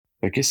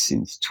I guess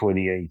since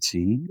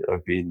 2018,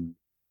 I've been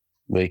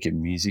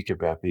making music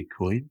about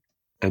Bitcoin.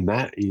 And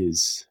that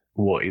is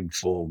what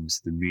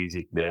informs the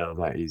music now.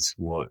 That is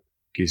what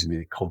gives me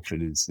the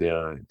confidence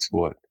now. It's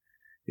what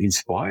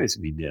inspires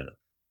me now.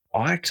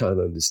 I can't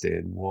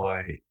understand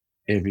why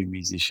every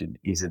musician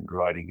isn't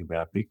writing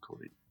about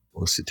Bitcoin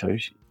or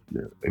Satoshi,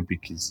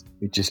 because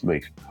it just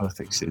makes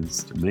perfect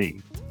sense to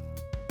me.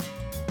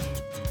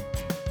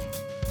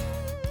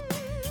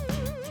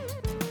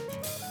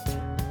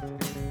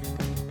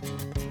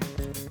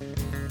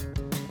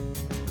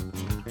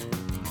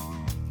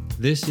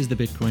 This is the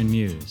Bitcoin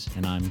Muse,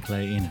 and I'm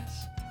Clay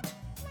Innes.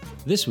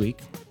 This week,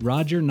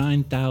 Roger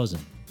 9000,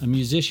 a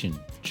musician,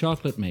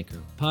 chocolate maker,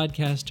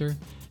 podcaster,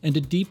 and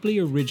a deeply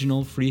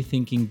original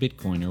free-thinking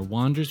Bitcoiner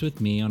wanders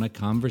with me on a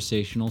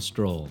conversational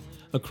stroll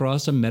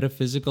across a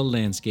metaphysical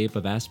landscape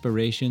of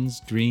aspirations,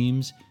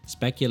 dreams,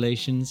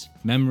 speculations,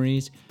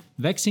 memories,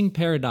 vexing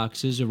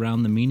paradoxes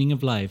around the meaning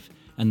of life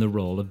and the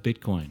role of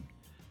Bitcoin.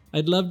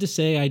 I'd love to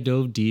say I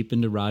dove deep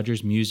into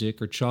Roger's music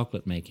or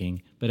chocolate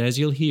making, but as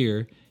you'll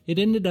hear, it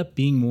ended up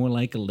being more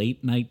like a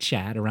late-night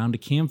chat around a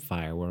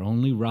campfire where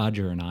only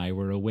Roger and I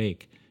were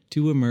awake,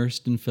 too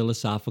immersed in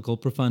philosophical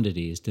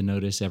profundities to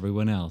notice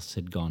everyone else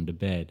had gone to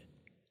bed.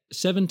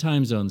 7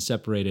 time zones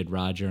separated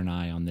Roger and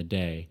I on the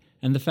day,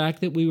 and the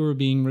fact that we were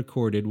being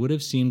recorded would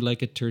have seemed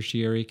like a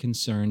tertiary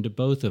concern to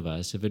both of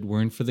us if it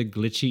weren't for the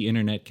glitchy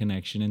internet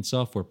connection and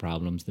software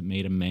problems that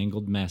made a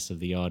mangled mess of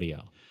the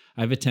audio.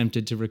 I've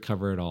attempted to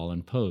recover it all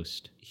in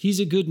post. He's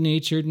a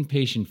good-natured and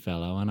patient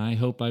fellow, and I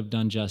hope I've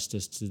done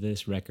justice to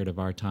this record of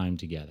our time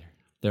together.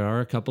 There are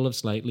a couple of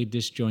slightly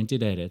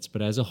disjointed edits,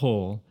 but as a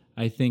whole,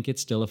 I think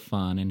it's still a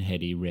fun and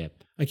heady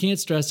rip. I can't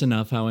stress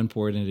enough how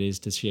important it is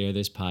to share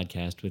this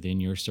podcast within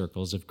your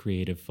circles of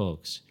creative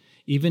folks.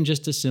 Even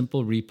just a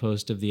simple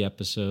repost of the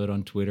episode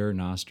on Twitter,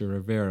 Nostr, or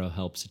Vero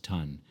helps a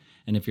ton.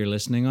 And if you're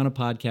listening on a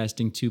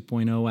podcasting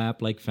 2.0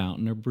 app like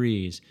Fountain or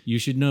Breeze, you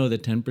should know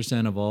that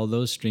 10% of all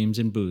those streams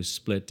and boosts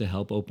split to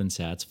help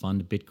OpenSats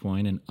fund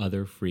Bitcoin and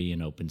other free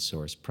and open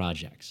source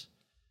projects.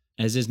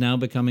 As is now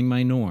becoming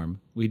my norm,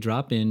 we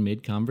drop in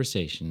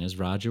mid-conversation as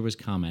Roger was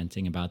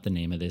commenting about the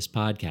name of this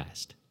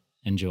podcast.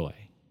 Enjoy.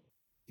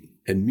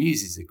 And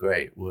muse is a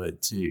great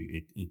word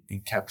too. It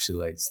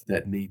encapsulates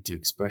that need to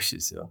express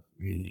yourself,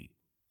 really.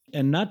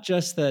 And not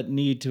just that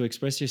need to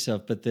express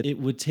yourself, but that it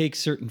would take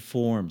certain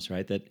forms,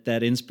 right?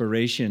 That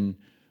inspiration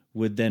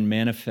would then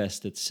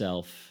manifest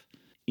itself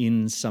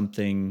in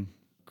something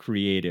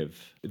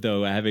creative.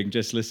 Though having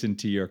just listened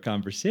to your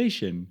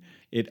conversation,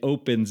 it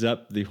opens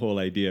up the whole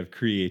idea of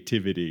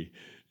creativity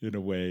in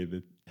a way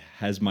that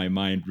has my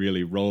mind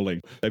really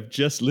rolling. I've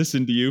just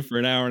listened to you for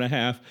an hour and a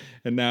half,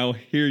 and now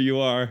here you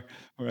are,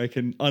 where I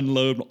can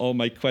unload all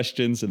my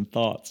questions and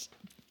thoughts.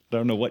 I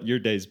don't know what your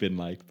day's been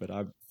like, but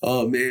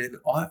Oh man,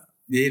 I've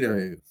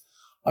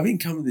been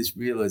coming to this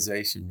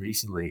realization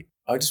recently.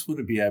 I just want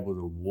to be able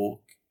to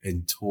walk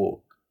and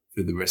talk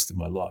for the rest of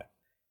my life.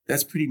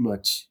 That's pretty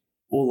much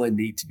all I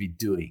need to be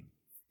doing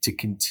to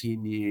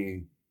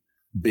continue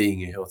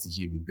being a healthy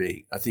human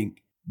being. I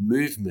think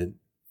movement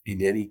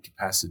in any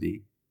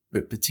capacity,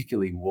 but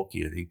particularly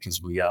walking, I think, because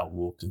we are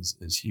walkers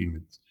as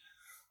humans.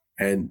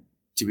 And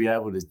to be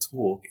able to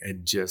talk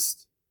and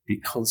just be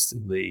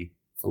constantly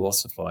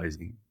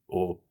philosophizing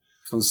or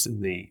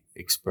constantly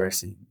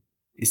expressing,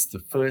 it's the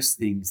first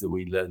things that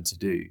we learn to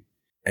do.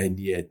 And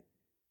yet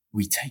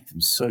we take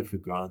them so for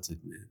granted,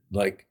 man.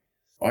 Like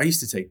I used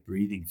to take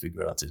breathing for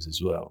granted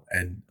as well.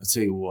 And I'll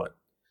tell you what,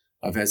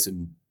 I've had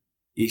some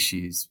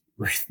issues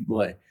with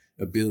my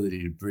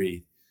ability to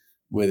breathe,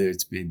 whether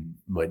it's been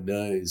my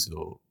nose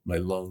or my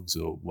lungs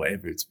or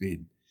whatever it's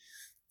been.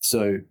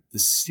 So the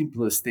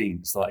simplest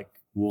things like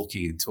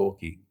walking and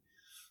talking,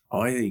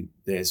 I think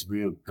there's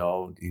real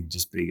gold in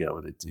just being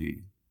able to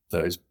do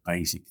those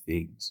basic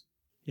things.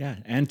 yeah,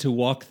 and to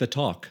walk the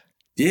talk.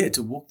 Yeah,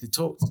 to walk the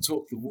talk, to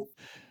talk the walk.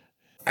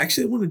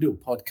 Actually, I want to do a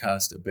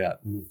podcast about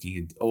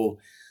walking, or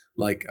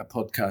like a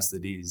podcast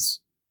that is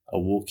a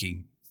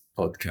walking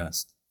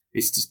podcast.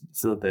 It's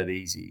not that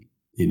easy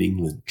in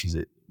England because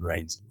it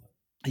rains a lot.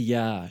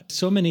 Yeah,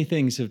 so many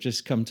things have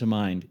just come to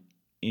mind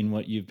in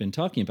what you've been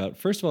talking about.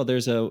 First of all,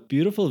 there's a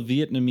beautiful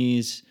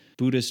Vietnamese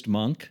Buddhist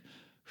monk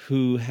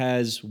who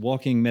has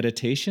walking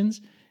meditations.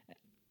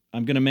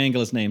 I'm going to mangle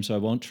his name, so I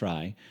won't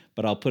try,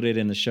 but I'll put it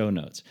in the show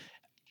notes.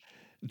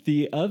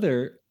 The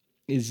other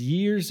is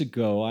years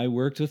ago, I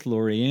worked with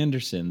Laurie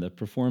Anderson, the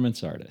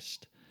performance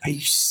artist. Are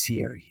you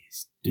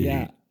serious, dude?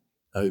 Yeah.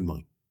 Oh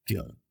my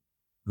God.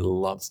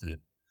 Loves it.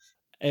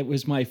 It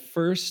was my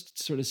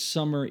first sort of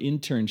summer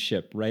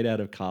internship right out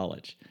of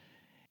college.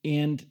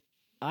 And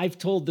I've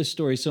told this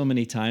story so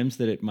many times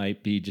that it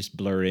might be just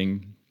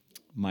blurring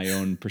my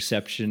own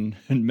perception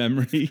and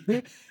memory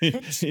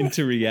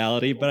into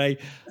reality. But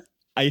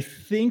I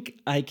think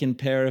I can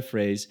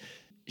paraphrase.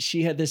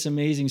 She had this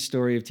amazing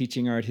story of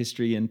teaching art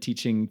history and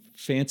teaching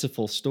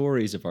fanciful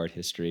stories of art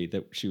history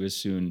that she was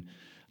soon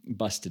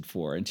busted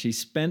for. And she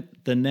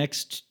spent the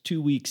next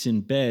 2 weeks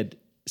in bed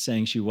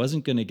saying she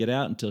wasn't going to get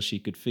out until she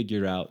could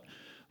figure out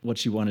what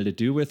she wanted to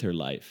do with her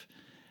life.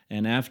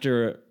 And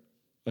after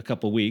a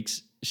couple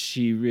weeks,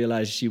 she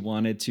realized she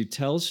wanted to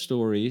tell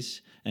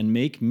stories and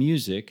make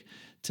music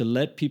to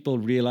let people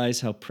realize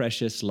how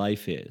precious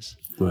life is.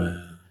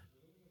 Wow.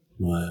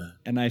 Wow.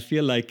 And I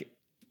feel like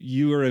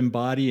you are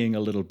embodying a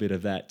little bit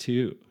of that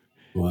too.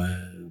 Wow.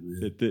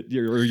 Man. That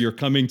you're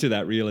coming to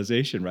that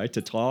realization, right?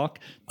 To talk.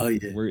 Oh,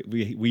 yeah.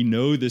 We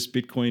know this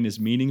Bitcoin is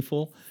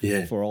meaningful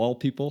for all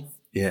people.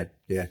 Yeah.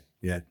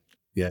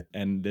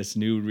 And this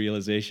new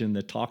realization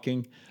that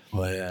talking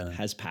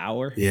has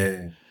power.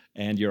 Yeah.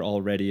 And you're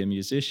already a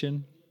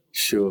musician.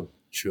 Sure.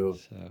 So.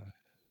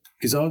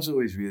 Because I was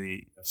always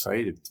really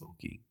afraid of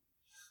talking.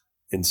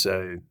 And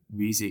so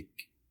music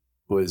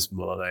was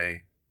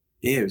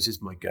it was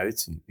just my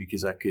go-to,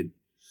 because I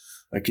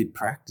could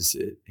practice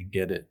it and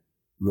get it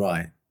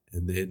right.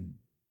 And then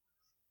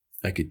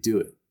I could do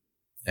it.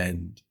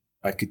 And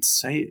I could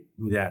say it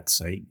without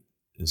saying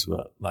it as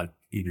well. Like,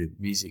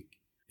 music,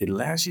 it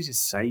allows you to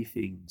say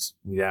things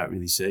without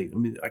really saying. I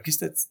mean, I guess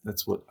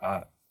that's what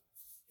art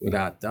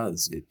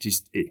does.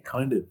 It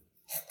kind of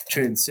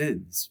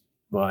transcends,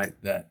 right,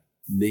 that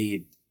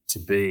need to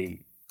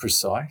be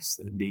precise,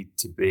 that need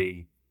to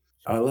be.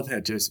 I love how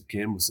Joseph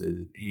Campbell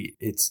said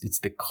it's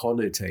the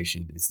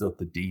connotation, it's not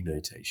the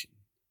denotation.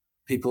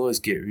 People always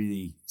get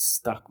really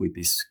stuck with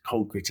this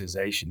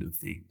concretization of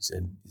things,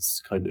 and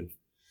this kind of,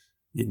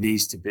 it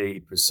needs to be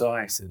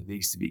precise, and it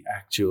needs to be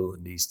actual,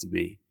 it needs to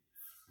be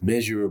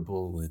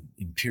measurable and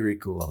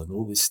empirical and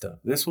all this stuff.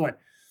 That's why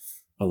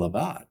I love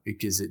art,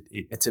 because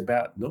it's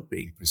about not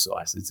being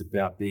precise. It's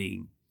about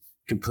being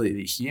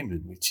completely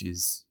human, which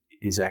is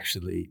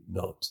actually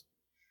not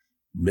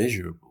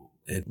measurable.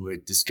 And we're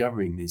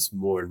discovering this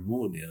more and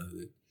more now,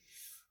 that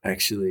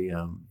actually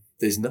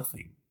there's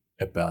nothing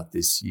about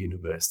this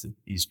universe that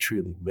is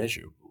truly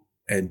measurable.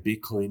 And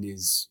Bitcoin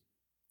is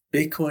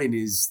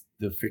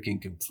the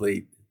freaking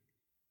complete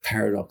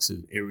paradox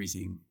of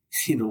everything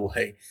in a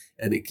way.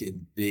 And it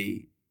can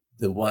be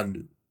the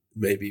one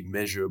maybe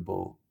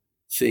measurable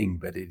thing,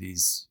 but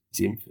it's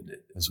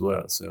infinite as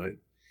well. So,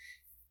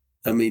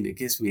 I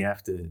guess we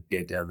have to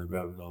get down the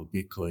rabbit hole of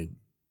Bitcoin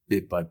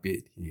bit by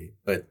bit here.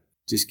 But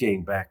just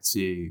getting back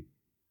to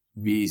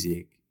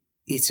music,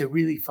 it's a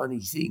really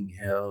funny thing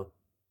how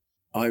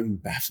I'm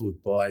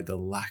baffled by the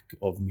lack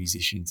of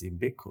musicians in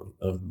Bitcoin.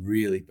 I'm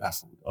really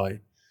baffled.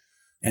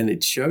 And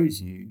it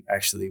shows you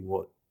actually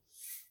what,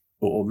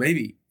 or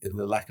maybe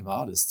the lack of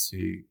artists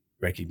who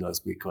recognize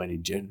Bitcoin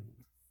in general.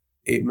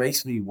 It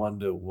makes me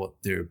wonder what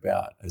they're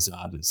about as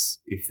artists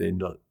if they're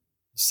not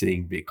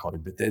seeing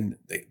Bitcoin. But then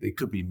there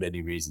could be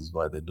many reasons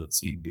why they're not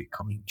seeing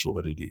Bitcoin for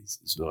what it is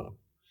as well.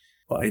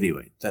 But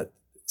anyway,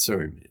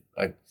 sorry,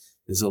 man.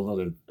 There's a lot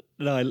of...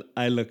 No,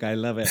 I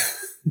love it.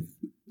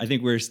 I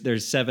think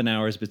there's 7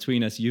 hours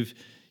between us. You've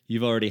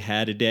already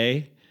had a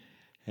day,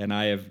 and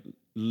I have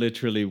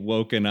literally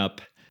woken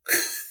up,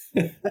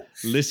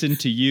 listened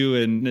to you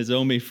and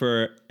Nozomi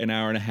for an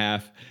hour and a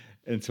half,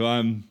 and so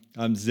I'm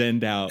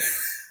zenned out.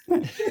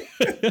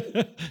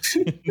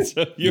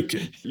 So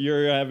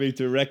you're having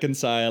to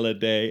reconcile a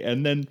day,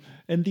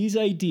 and these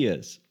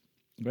ideas,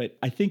 right?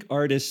 I think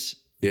artists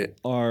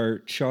are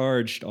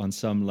charged on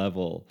some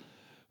level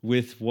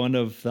with one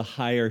of the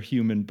higher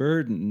human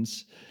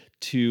burdens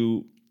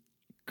to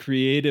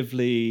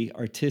creatively,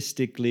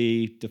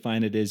 artistically,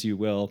 define it as you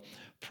will,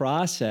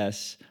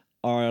 process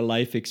our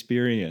life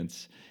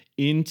experience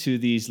into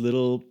these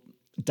little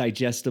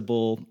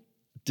digestible,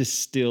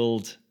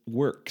 distilled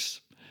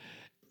works.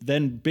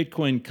 Then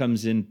Bitcoin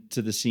comes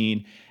into the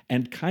scene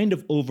and kind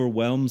of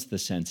overwhelms the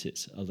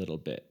senses a little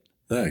bit.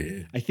 Oh,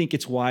 yeah. I think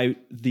it's why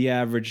the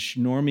average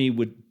normie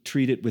would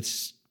treat it with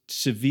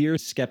severe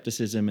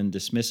skepticism and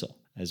dismissal,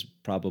 as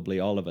probably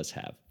all of us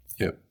have.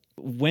 Yep.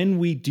 When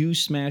we do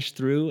smash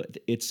through,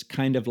 it's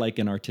kind of like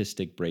an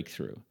artistic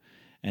breakthrough.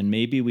 And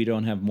maybe we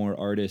don't have more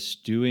artists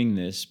doing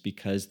this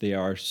because they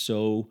are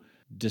so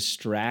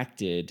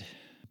distracted,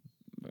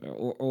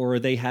 or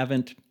they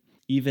haven't,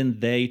 even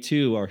they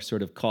too are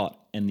sort of caught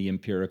in the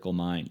empirical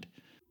mind.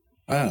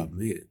 Oh,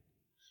 man.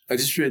 I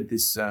just read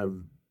this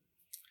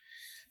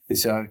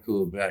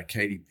article about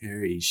Katy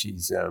Perry.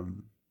 She's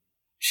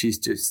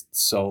just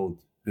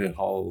sold her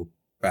whole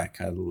back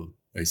catalogue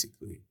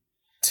basically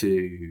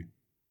to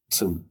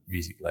some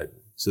music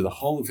label. So the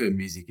whole of her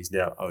music is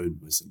now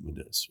owned by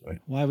someone else, right?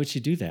 Why would she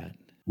do that?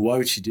 Why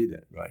would she do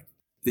that, right?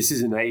 This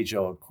is an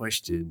age-old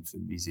question for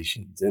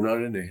musicians, and I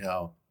don't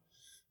know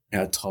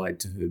how tied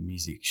to her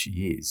music she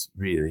is,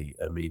 really.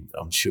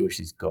 I'm sure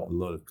she's got a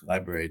lot of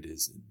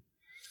collaborators, and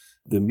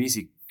the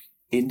music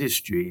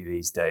industry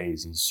these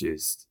days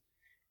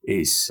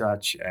is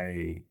such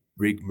a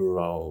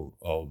rigmarole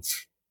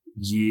of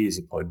years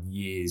upon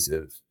years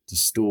of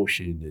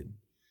distortion and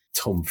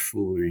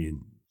tomfoolery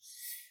and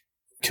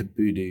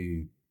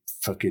kabuto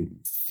fucking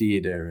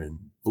theater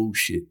and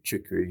bullshit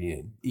trickery,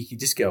 and you could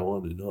just go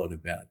on and on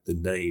about the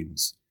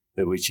names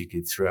at which you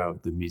could throw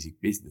at the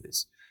music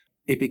business.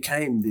 It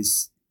became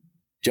this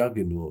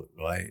juggernaut,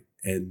 right?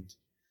 And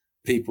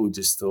people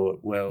just thought,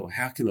 well,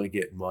 how can I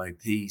get my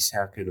piece?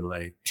 How can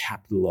I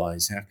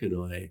capitalize? How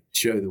can I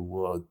show the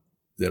world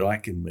that I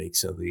can make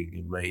something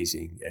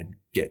amazing and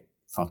get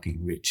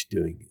fucking rich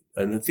doing it.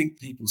 And I think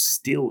people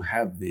still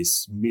have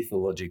this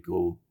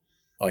mythological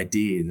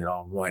idea that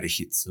I'll write a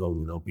hit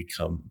song and I'll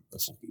become a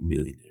fucking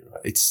millionaire,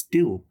 right? It's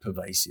still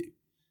pervasive,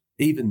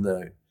 even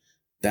though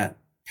that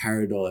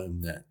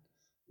paradigm, that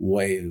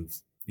way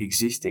of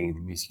existing in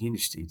the music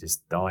industry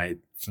just died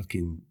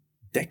fucking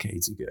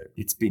decades ago.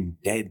 It's been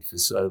dead for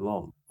so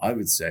long. I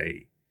would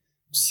say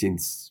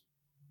since,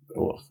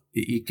 or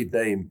you could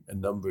name a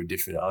number of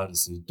different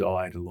artists who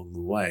died along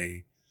the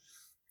way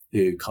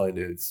who kind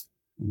of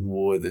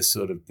were the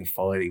sort of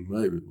defining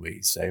moment where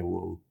you say,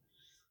 well,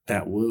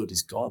 that world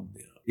is gone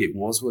now. It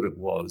was what it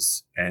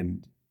was.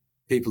 And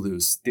people who are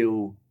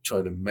still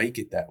trying to make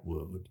it that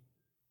world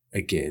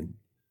again,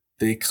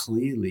 they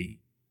clearly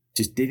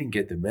just didn't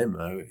get the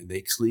memo, and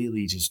they're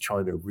clearly just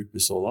trying to rip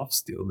us all off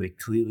still. They're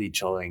clearly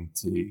trying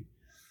to,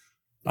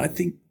 I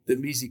think the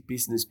music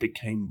business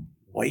became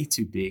way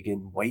too big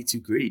and way too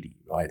greedy,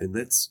 right? And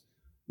that's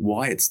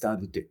why it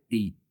started to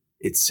eat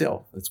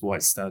itself. That's why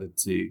it started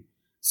to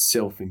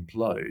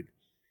self-implode.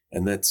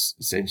 And that's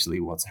essentially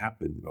what's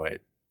happened, right?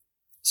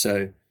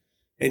 So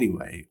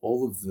anyway,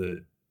 all of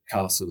the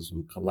castles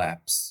will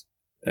collapse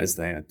as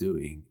they are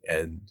doing,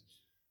 and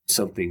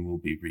something will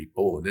be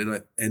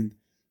reborn. And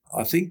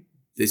I think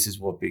this is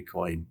what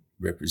Bitcoin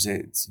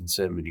represents in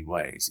so many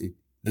ways.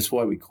 That's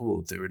why we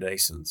call it the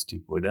Renaissance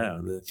 2.0.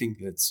 And I think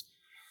that's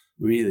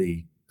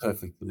really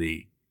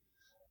perfectly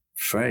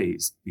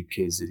phrased,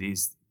 because it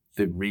is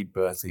the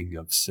rebirthing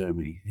of so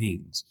many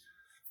things.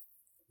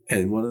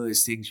 And one of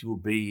those things will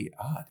be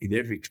art in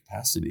every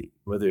capacity,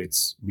 whether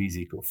it's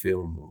music or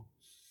film or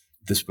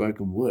the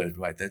spoken word,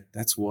 right?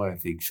 That's why I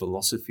think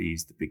philosophy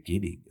is the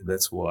beginning. And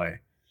that's why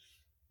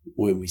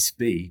when we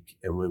speak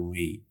and when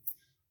we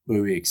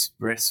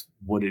express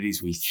what it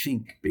is we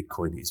think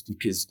Bitcoin is,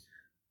 because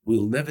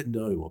we'll never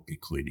know what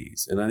Bitcoin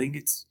is. And I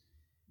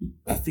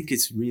think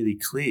it's really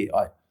clear.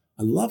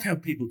 I love how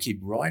people keep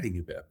writing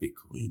about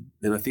Bitcoin,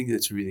 and I think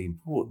that's really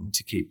important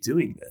to keep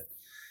doing that.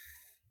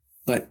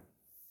 But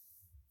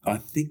I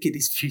think it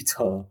is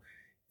futile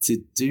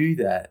to do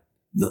that.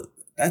 No,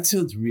 that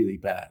sounds really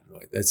bad,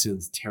 right? That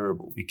sounds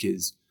terrible,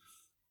 because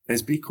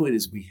as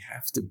Bitcoiners, we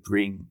have to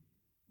bring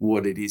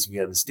what it is we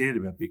understand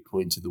about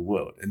Bitcoin to the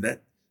world. And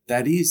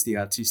that is the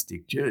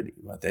artistic journey,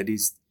 right? That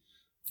is,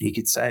 you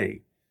could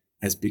say,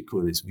 as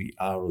Bitcoiners, we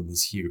are on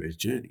this hero's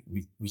journey.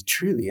 We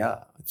truly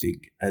are, I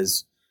think,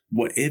 as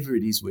whatever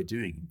it is we're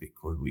doing in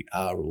Bitcoin, we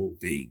are all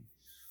being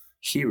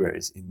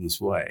heroes in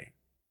this way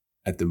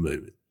at the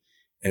moment.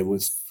 And we're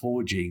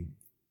forging,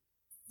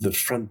 the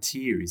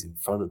frontier is in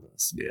front of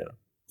us now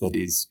that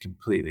is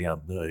completely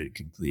unknown,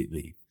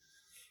 completely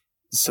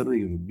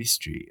something of a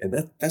mystery.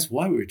 And that's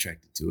why we're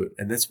attracted to it.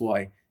 And that's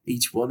why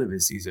each one of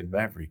us is a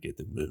maverick at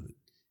the moment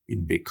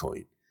in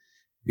Bitcoin,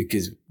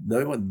 because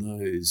no one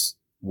knows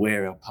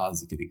where our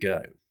paths are going to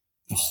go.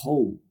 The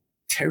whole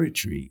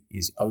territory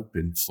is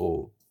open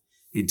for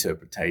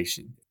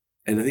interpretation.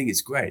 And I think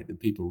it's great that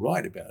people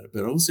write about it,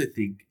 but I also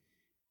think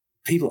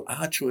people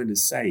are trying to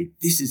say,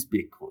 this is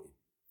Bitcoin.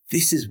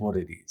 This is what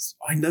it is.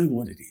 I know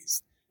what it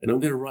is. And I'm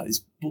going to write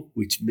this book,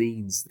 which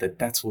means that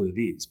that's what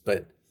it is.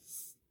 But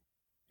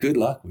good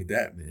luck with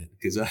that, man,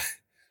 because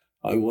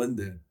I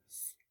wonder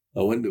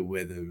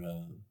whether,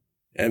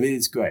 I mean,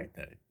 it's great,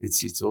 though.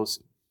 It's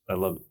awesome. I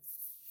love it.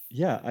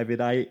 Yeah, I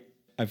mean,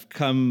 I've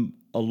come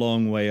a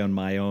long way on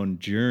my own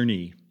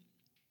journey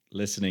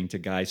listening to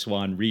Guy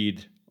Swan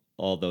read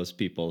all those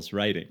people's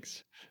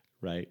writings,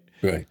 right?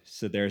 Right.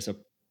 So there's a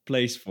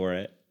place for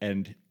it.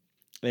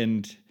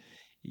 And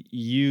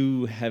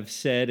you have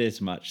said as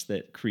much,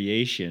 that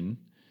creation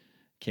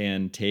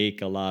can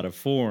take a lot of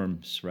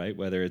forms, right?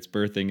 Whether it's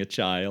birthing a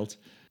child,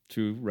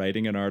 to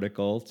writing an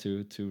article,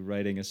 to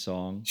writing a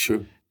song.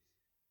 Sure.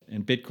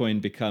 And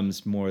Bitcoin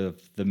becomes more of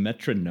the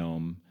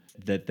metronome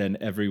that then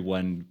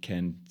everyone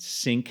can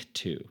sync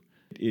to.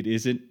 It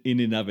isn't in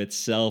and of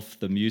itself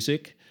the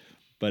music,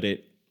 but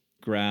it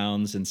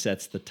grounds and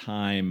sets the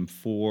time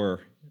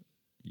for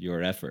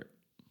your effort.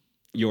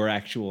 Your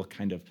actual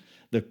kind of,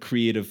 the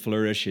creative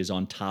flourish is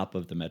on top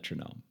of the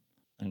metronome.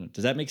 I don't know,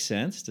 does that make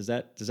sense? Does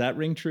that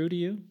ring true to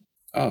you?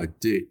 Oh,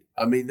 dude.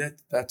 I mean,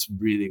 that's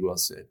really well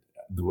said,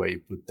 the way you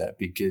put that,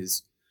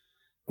 because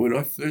when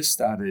I first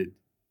started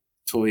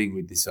toying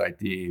with this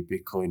idea,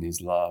 Bitcoin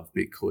is love,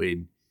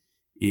 Bitcoin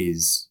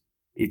is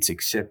its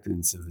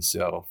acceptance of the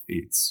self,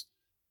 its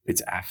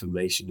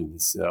affirmation of the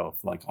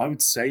self. Like, I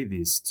would say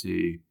this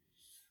to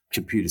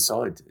computer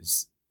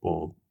scientists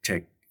or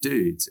tech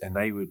dudes, and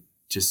they would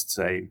just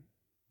say,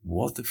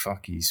 what the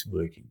fuck are you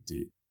smoking,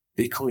 dude?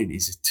 Bitcoin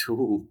is a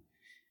tool.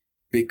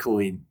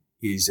 Bitcoin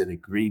is an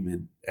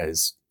agreement,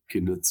 as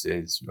Knut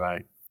says,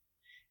 right?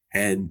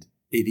 And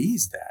it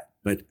is that.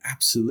 But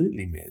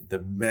absolutely, man,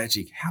 the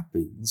magic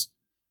happens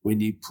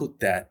when you put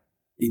that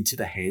into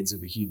the hands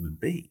of a human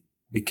being,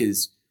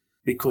 because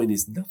Bitcoin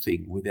is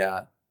nothing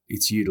without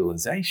its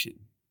utilization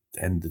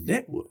and the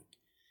network.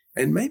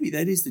 And maybe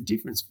that is the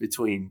difference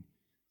between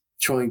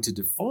trying to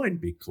define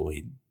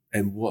Bitcoin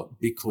and what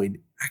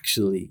Bitcoin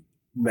actually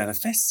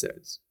manifests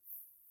as.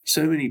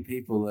 So many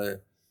people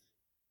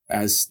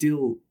are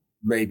still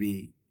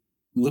maybe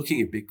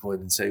looking at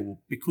Bitcoin and saying,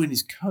 well, Bitcoin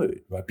is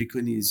code, right?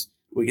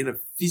 We're going to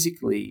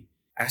physically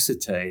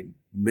ascertain,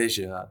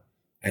 measure,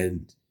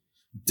 and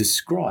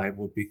describe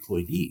what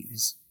Bitcoin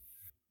is.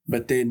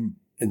 But then,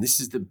 and this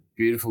is the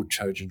beautiful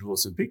Trojan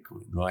horse of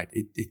Bitcoin, right?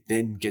 It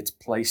then gets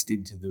placed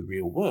into the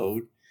real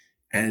world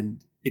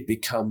and it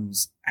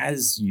becomes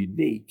as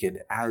unique and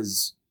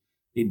as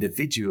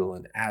individual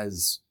and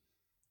as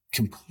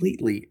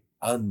completely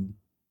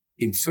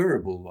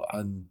uninferable or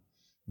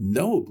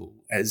unknowable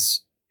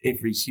as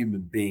every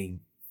human being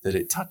that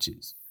it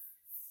touches.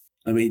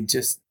 I mean,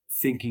 just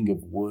thinking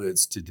of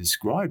words to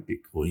describe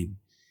Bitcoin,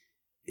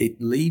 it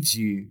leaves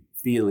you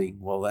feeling,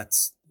 well,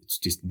 it's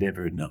just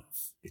never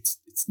enough. It's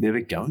never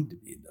going to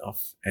be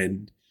enough.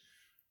 And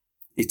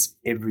it's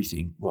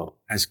everything. Well,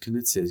 as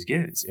Knut says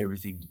again, it's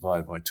everything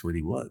divided by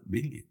 21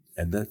 million.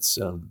 And that's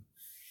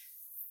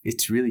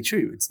it's really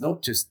true. It's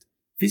not just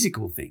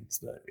physical things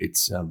though.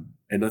 It's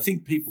and I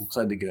think people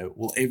kind of go,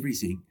 well,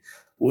 everything.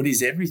 What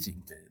is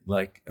everything then?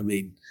 Like, I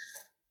mean,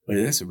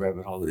 that's a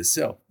rabbit hole in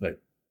itself,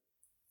 but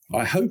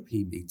I hope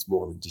he means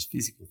more than just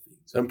physical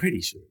things. I'm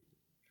pretty sure.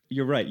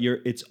 You're right.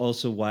 It's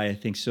also why I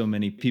think so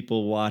many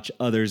people watch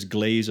others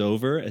glaze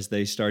over as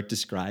they start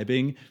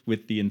describing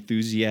with the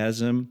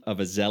enthusiasm of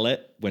a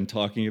zealot when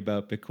talking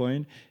about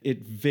Bitcoin.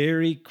 It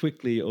very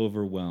quickly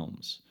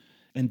overwhelms.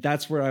 And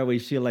that's where I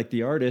always feel like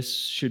the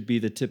artists should be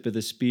the tip of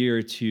the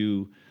spear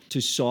to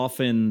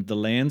soften the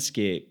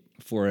landscape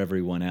for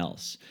everyone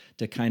else,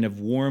 to kind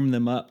of warm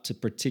them up to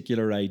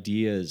particular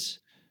ideas,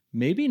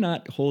 maybe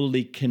not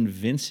wholly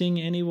convincing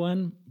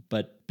anyone,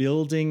 but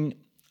building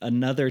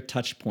another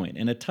touch point,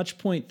 and a touch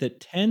point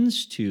that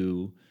tends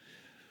to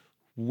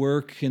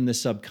work in the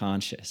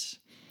subconscious.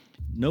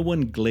 No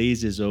one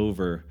glazes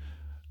over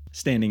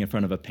standing in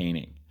front of a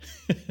painting.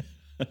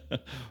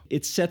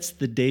 It sets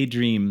the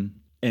daydream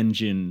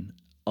engine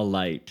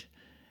alight,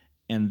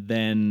 and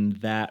then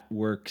that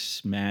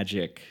works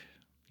magic,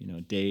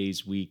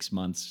 days, weeks,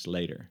 months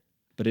later.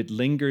 But it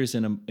lingers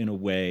in a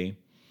way.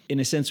 In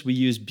a sense, we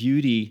use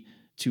beauty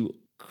to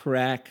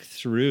crack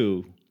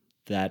through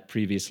that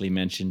previously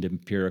mentioned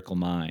empirical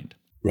mind.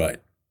 Right.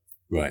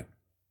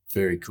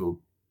 Very cool.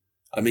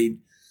 I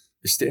mean,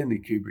 Stanley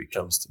Kubrick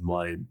comes to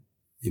mind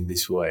in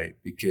this way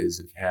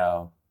because of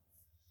how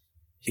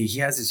he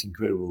has this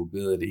incredible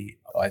ability,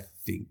 I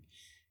think,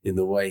 in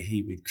the way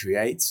he would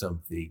create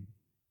something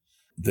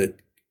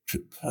that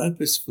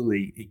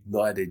purposefully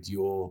ignited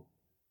your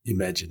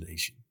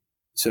imagination.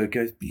 So it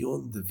goes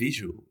beyond the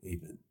visual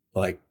even,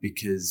 like,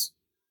 because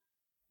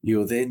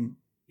you're then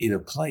in a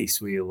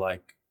place where you're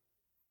like,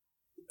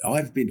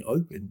 I've been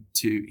open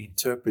to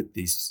interpret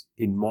this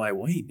in my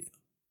way now.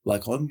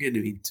 Like, I'm going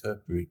to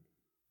interpret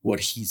what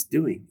he's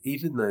doing,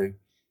 even though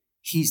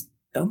he's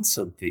done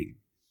something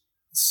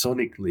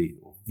sonically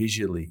or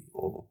visually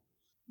or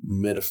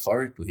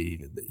metaphorically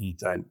even that you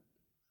don't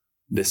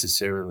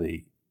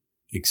necessarily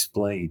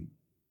explain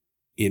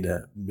in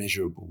a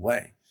measurable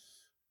way.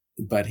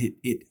 But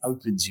it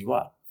opens you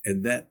up.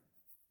 And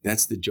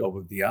that's the job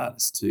of the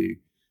artist, to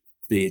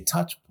be a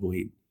touch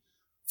point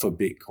for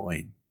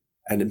Bitcoin.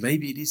 And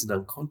maybe it is an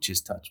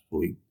unconscious touch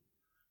point.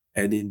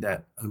 And in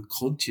that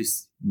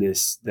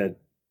unconsciousness that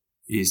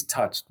is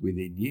touched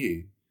within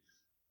you,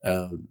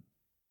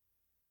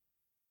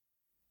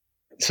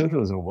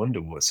 sometimes I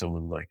wonder what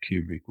someone like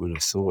Kubrick would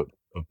have thought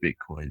of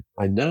Bitcoin.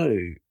 I know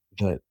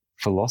that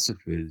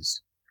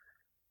philosophers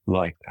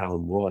like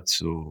Alan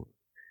Watts or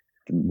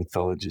the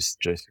mythologist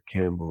Joseph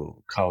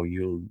Campbell, Carl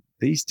Jung,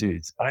 these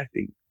dudes, I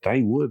think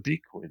they were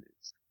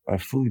Bitcoiners. I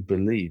fully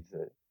believe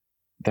that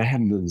they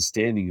had an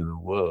understanding of the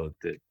world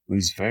that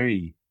was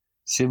very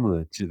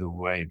similar to the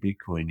way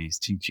Bitcoin is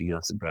teaching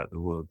us about the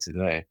world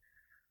today.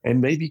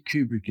 And maybe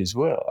Kubrick as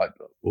well.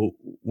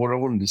 What I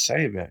wanted to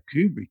say about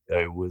Kubrick,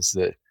 though, was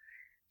that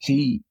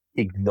he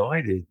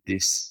ignited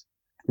this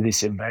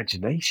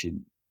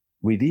imagination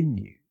within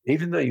you.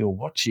 Even though you're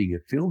watching a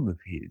film of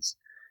his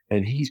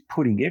and he's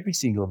putting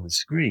everything on the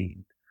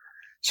screen.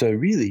 So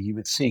really you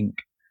would think,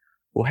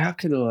 well, how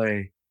can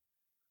I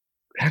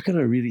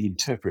really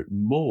interpret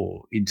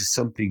more into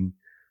something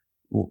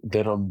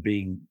that I'm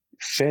being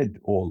fed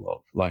all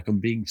of? Like, I'm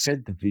being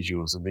fed the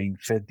visuals, I'm being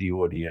fed the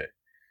audio.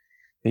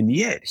 And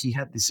yet he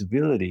had this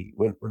ability,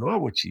 when I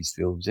watch these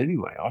films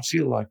anyway, I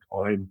feel like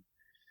I'm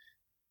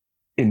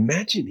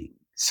imagining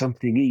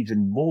something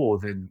even more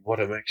than what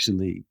I'm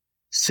actually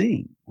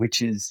seeing,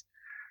 which is,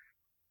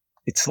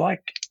 it's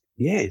like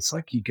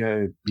you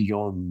go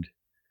beyond,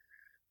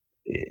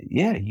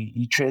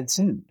 you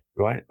transcend,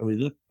 right? I mean,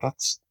 look,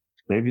 that's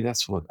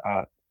what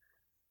art,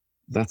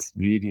 that's the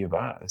beauty of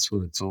art. That's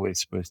what it's always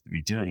supposed to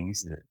be doing,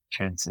 isn't it?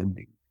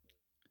 Transcending.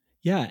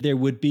 Yeah, there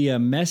would be a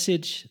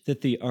message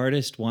that the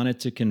artist wanted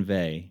to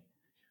convey,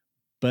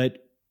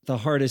 but the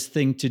hardest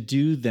thing to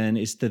do then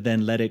is to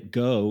then let it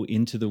go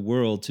into the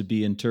world to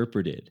be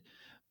interpreted.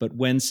 But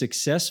when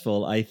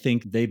successful, I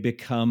think they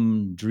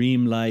become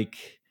dreamlike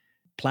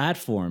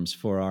platforms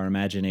for our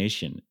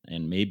imagination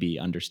and maybe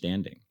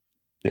understanding.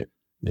 Yeah,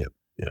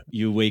 yeah,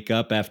 You wake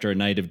up after a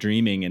night of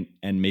dreaming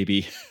and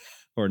maybe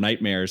or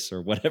nightmares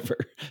or whatever.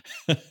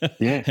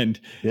 Yeah. and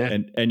Yeah.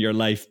 and your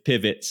life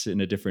pivots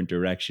in a different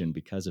direction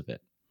because of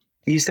it.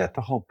 Is that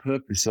the whole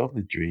purpose of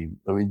the dream?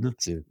 I mean, not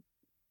to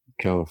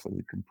go off on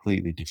a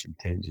completely different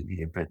tangent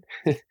here,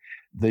 but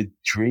the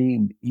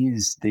dream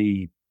is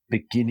the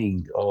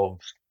beginning of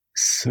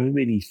so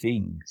many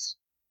things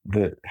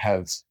that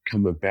have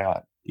come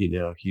about in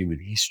our human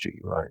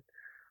history, right?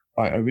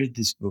 I read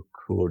this book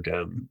called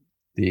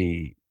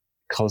The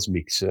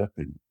Cosmic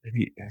Serpent. Have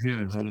you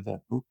ever heard of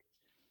that book?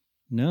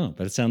 No,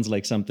 but it sounds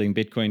like something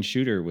Bitcoin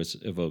Shooter was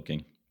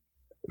evoking.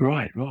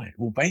 Right, right.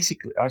 Well,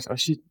 basically, I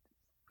should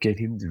get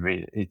him to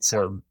read it.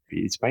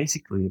 It's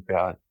basically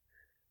about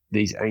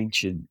these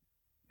ancient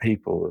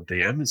people of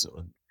the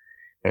Amazon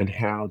and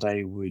how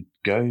they would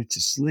go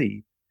to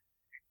sleep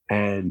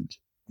and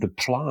the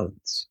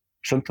plants,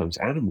 sometimes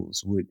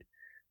animals, would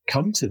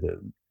come to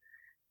them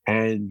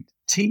and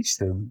teach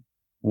them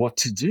what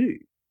to do.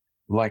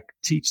 Like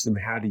teach them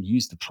how to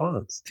use the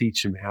plants,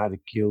 teach them how to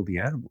kill the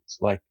animals.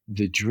 Like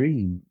the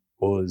dream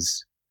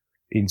was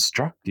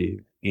instructive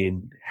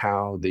in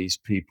how these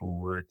people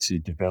were to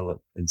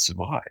develop and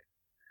survive.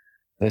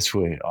 That's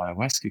where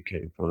ayahuasca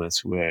came from.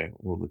 That's where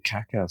all the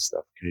cacao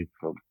stuff came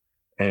from.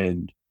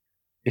 And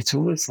it's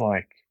almost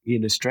like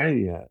in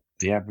Australia,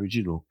 the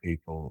Aboriginal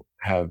people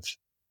have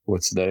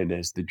what's known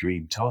as the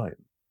dream time,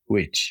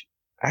 which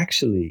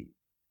actually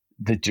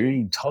the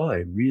dream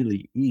time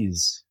really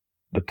is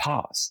the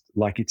past.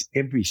 Like it's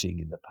everything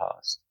in the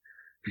past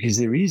because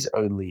there is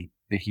only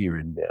the here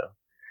and now.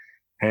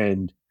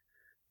 And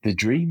the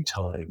dream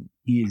time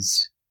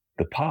is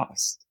the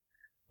past.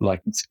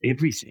 Like it's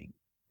everything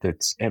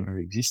that's ever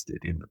existed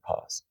in the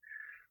past.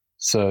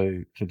 So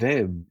for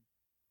them,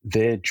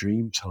 their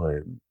dream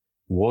time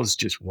was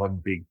just one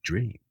big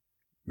dream,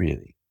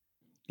 really.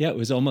 Yeah, it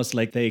was almost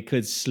like they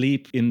could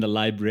sleep in the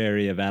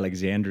Library of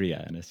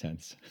Alexandria, in a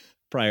sense,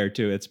 prior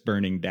to its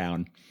burning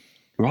down.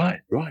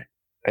 Right, right.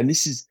 And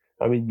this is,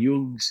 I mean,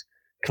 Jung's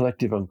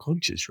collective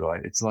unconscious,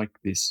 right? It's like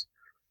this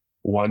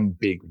one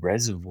big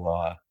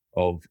reservoir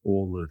of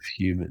all of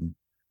human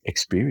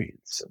experience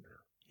somehow.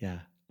 Yeah.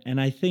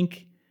 And I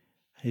think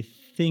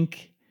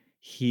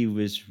he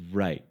was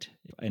right.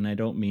 And I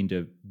don't mean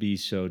to be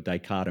so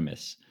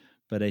dichotomous,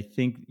 but I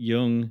think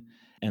Jung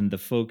and the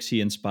folks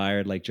he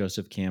inspired, like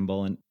Joseph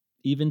Campbell, and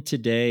even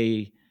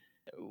today,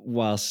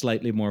 while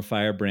slightly more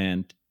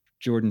firebrand,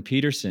 Jordan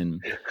Peterson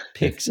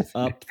picks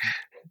up,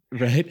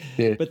 right?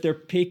 Yeah, But they're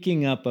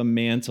picking up a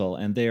mantle,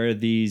 and they are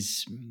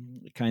these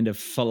kind of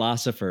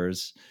philosopher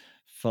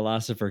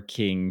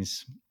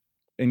kings,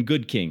 and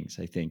good kings,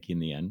 I think, in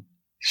the end.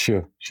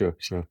 sure.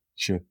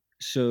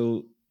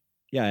 So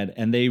yeah,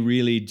 and they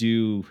really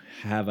do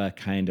have a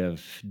kind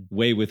of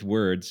way with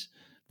words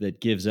that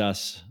gives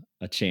us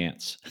a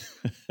chance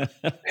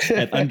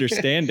at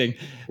understanding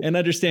and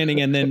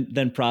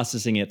then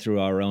processing it through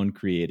our own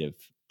creative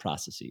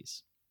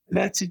processes.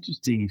 That's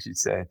interesting you should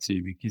say it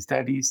too, because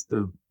that is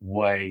the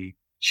way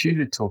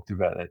Shooter talked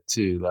about that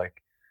too.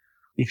 Like,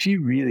 if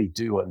you really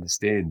do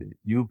understand it,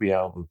 you'll be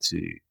able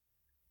to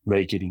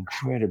make it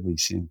incredibly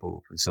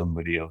simple for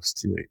somebody else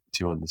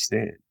to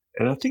understand.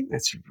 And I think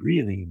that's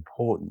really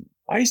important.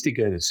 I used to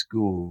go to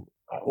school.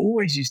 I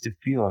always used to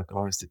feel like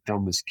I was the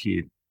dumbest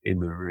kid in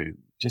the room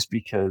just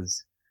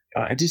because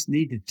I just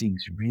needed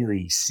things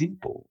really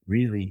simple,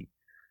 really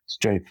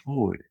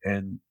straightforward.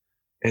 And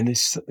there's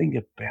something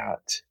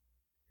about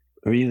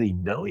really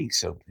knowing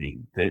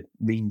something that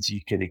means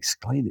you can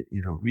explain it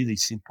in a really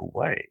simple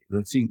way. And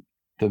I think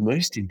the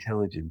most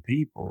intelligent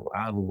people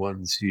are the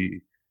ones who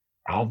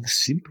are the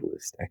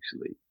simplest,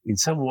 actually. In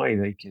some way,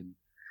 they can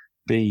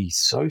be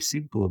so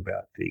simple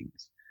about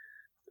things.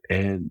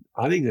 And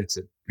I think that's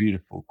a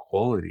beautiful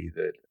quality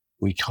that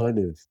we kind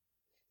of,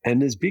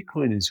 and as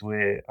Bitcoiners,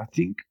 where I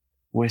think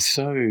we're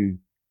so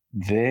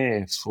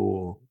there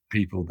for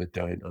people that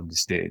don't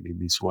understand in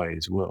this way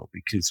as well,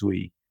 because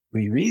we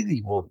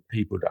really want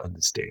people to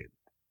understand.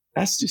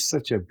 That's just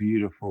such a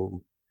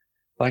beautiful,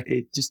 like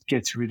it just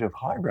gets rid of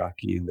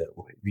hierarchy in that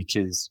way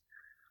because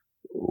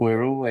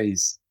we're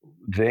always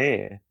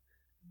there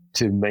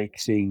to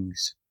make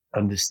things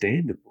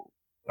understandable.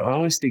 I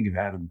always think of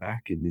Adam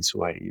Back in this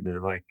way,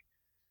 like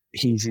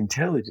his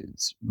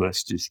intelligence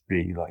must just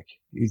be like,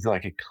 he's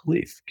like a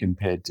cliff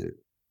compared to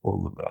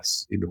all of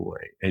us in a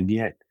way. And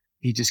yet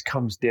he just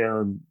comes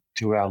down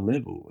to our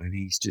level and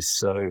he's just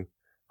so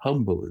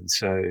humble and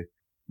so,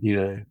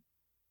 and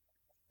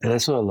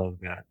that's what I love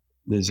about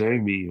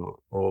Nozomi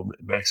or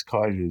Max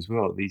Kaiser as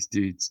well. These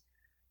dudes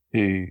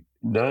who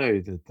know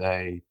that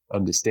they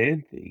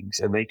understand things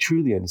and they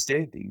truly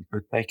understand things,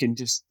 but they can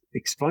just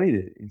explain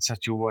it in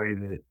such a way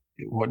that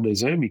what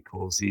Nozomi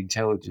calls the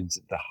intelligence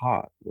of the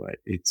heart, right?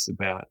 It's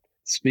about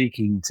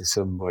speaking to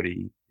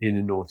somebody in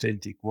an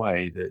authentic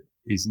way that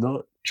is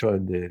not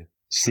trying to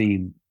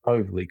seem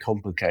overly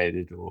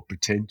complicated or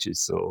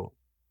pretentious or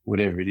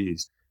whatever it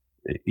is.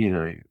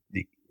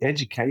 The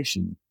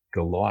education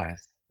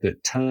Goliath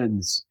that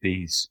turns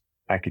these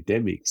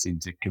academics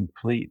into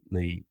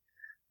completely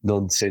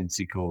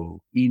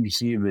nonsensical,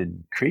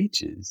 inhuman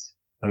creatures.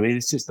 I mean,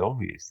 it's just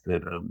obvious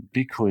that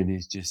Bitcoin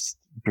is just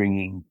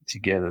bringing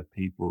together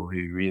people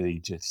who really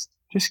just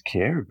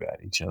care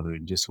about each other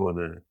and just want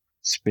to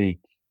speak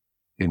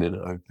in an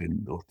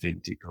open,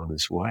 authentic,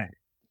 honest way.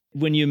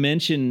 When you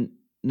mention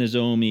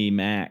Nozomi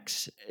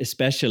Max,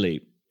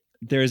 especially,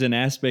 there's an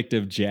aspect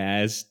of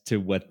jazz to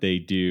what they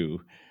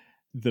do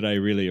that I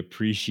really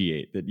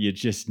appreciate, that you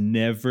just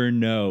never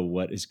know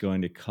what is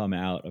going to come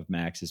out of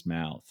Max's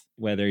mouth,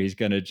 whether he's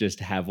going to just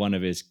have one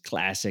of his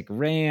classic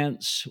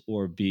rants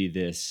or be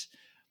this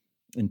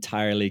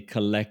entirely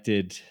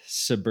collected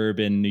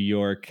suburban New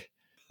York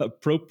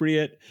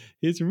appropriate.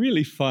 It's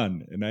really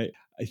fun. And I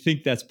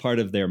think that's part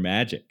of their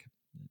magic.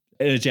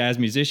 And a jazz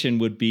musician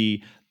would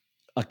be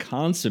a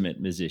consummate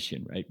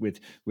musician, right?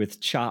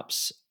 With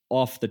chops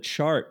off the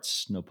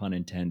charts, no pun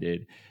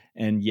intended,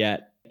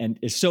 and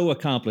is so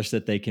accomplished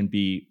that they can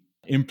be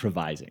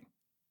improvising.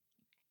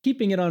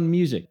 Keeping it on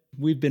music,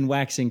 we've been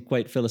waxing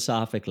quite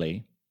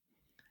philosophically.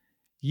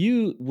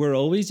 You were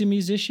always a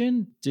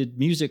musician? Did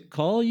music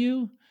call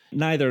you?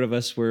 Neither of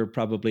us were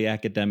probably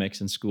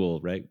academics in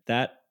school, right?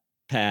 That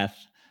path,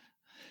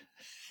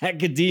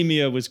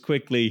 academia was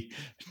quickly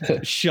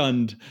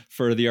shunned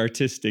for the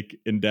artistic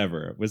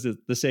endeavor. Was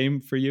it the same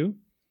for you?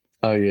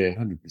 Oh, yeah,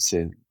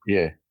 100%.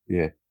 Yeah,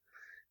 yeah.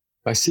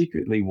 I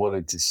secretly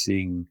wanted to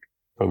sing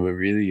from a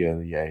really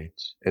early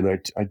age. And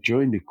I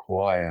joined a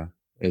choir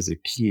as a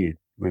kid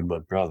with my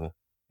brother.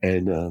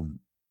 And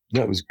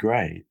that was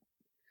great.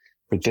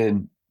 But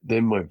then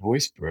my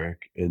voice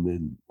broke, and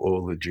then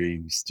all the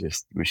dreams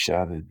just were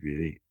shattered,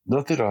 really.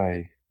 Not that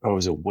I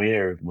was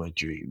aware of my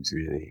dreams,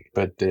 really,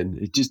 but then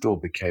it just all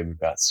became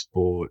about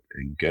sport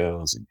and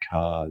girls and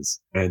cars.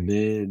 And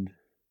then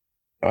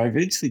I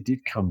eventually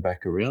did come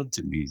back around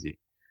to music.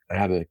 I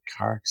had a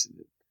car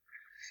accident,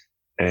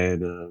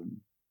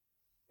 and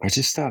I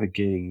just started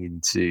getting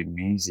into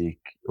music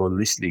or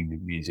listening to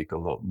music a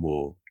lot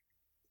more.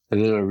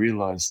 And then I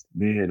realized,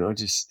 man, I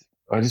just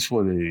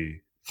want to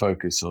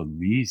focus on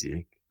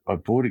music. I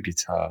bought a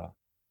guitar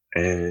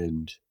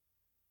and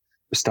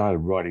started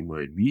writing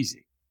my own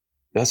music.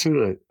 That's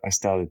when I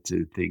started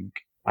to think,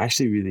 I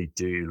actually really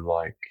do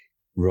like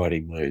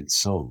writing my own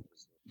songs.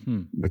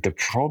 But the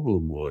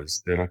problem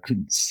was that I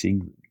couldn't sing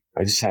them.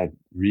 I just had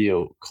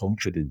real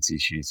confidence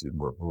issues with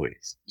my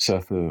voice. So I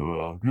thought, well,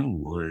 I'm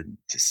going to learn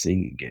to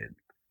sing again.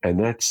 And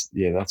that's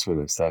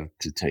when I started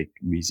to take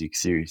music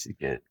serious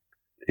again.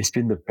 It's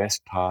been the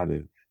best part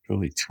of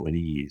probably 20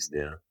 years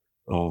now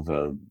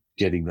of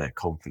getting that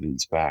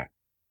confidence back.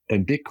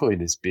 And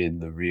Bitcoin has been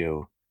the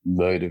real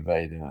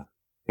motivator.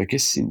 I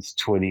guess since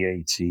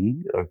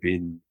 2018, I've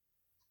been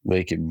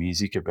making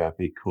music about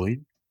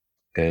Bitcoin,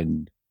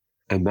 and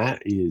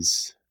that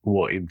is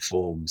what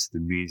informs the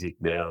music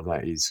now.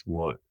 That is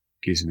what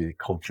gives me the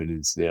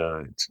confidence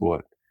now. It's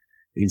what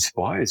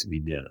inspires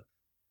me now.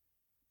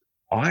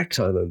 I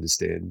can't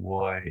understand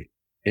why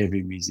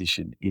every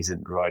musician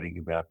isn't writing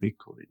about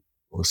Bitcoin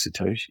or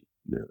Satoshi,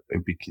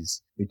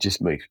 because it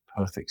just makes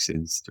perfect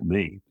sense to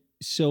me.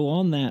 So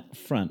on that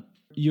front,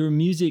 your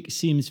music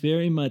seems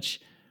very much,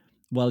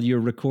 while you're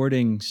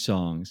recording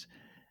songs,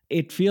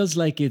 it feels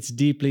like it's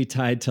deeply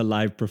tied to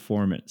live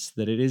performance,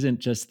 that it isn't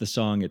just the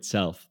song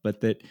itself,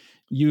 but that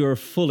your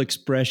full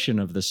expression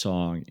of the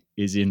song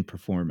is in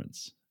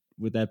performance.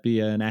 Would that be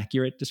an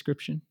accurate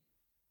description?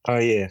 Oh,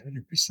 yeah,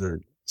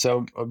 100%.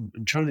 So I'm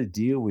trying to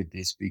deal with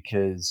this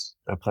because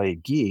I play a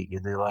gig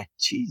and they're like,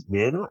 geez,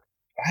 man, I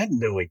had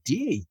no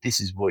idea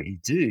this is what you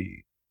do.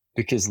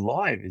 Because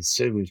live is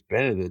so much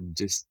better than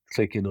just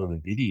clicking on a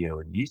video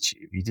on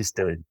YouTube. You just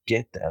don't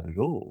get that at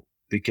all.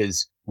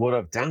 Because what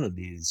I've done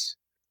is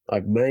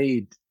I've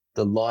made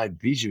the live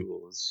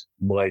visuals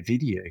my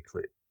video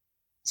clip.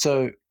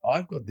 So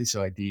I've got this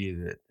idea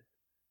that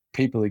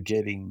people are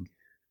getting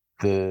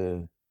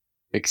the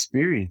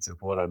experience of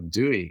what I'm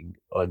doing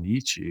on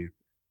YouTube.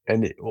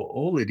 And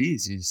all it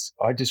is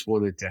I just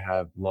wanted to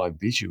have live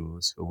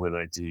visuals for when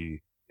I do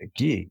a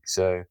gig.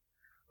 So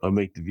I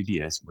make the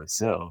videos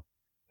myself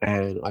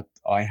and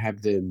I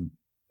have them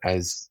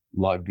as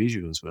live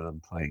visuals when I'm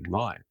playing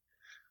live.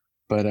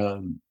 But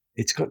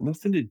it's got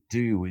nothing to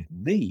do with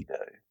me though.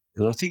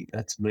 And I think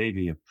that's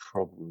maybe a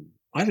problem.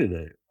 I don't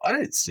know. I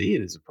don't see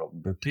it as a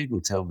problem, but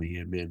people tell me,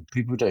 yeah, man,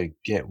 people don't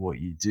get what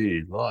you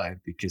do live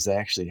because they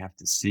actually have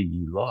to see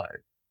you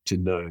live to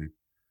know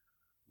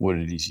what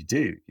it is you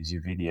do, because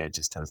your video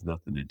just has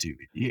nothing to do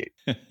with you.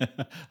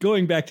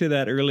 Going back to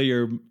that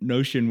earlier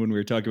notion when we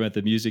were talking about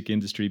the music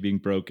industry being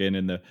broken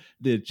and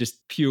the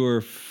just pure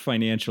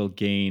financial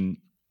gain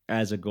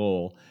as a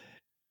goal,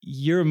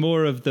 you're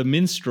more of the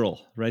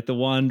minstrel, right? The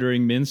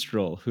wandering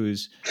minstrel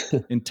whose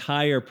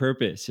entire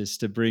purpose is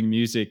to bring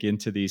music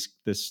into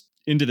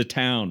into the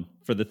town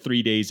for the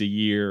 3 days a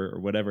year or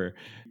whatever.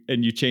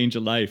 And you change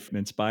a life and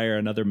inspire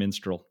another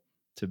minstrel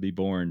to be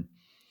born.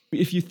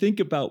 If you think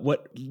about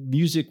what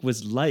music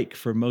was like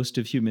for most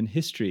of human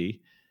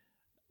history,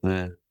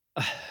 Yeah.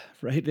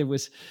 right? It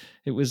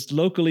was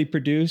locally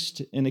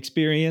produced and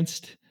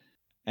experienced,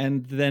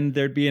 and then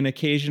there'd be an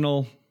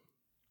occasional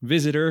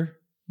visitor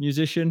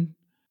musician,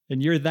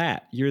 and you're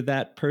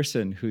that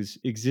person whose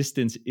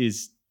existence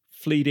is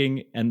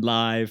fleeting and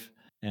live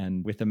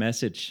and with a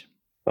message.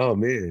 Oh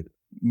man,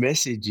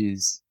 message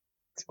is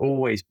it's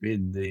always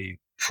been the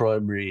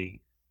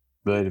primary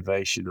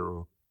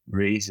motivational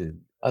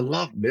reason. I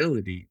love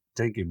melody,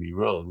 don't get me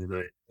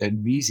wrong,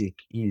 and music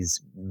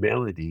is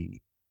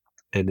melody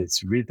and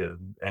it's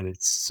rhythm and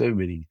it's so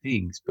many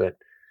things. But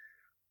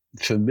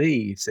for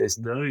me, if there's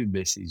no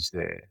message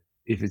there,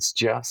 if it's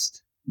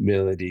just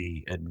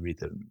melody and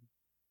rhythm,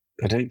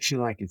 I don't feel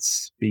like it's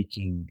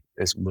speaking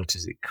as much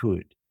as it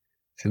could.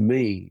 For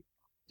me,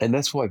 and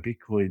that's why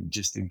Bitcoin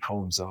just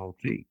informs the whole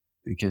thing,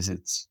 because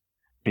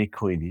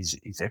Bitcoin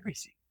is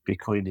everything.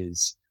 Bitcoin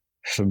is,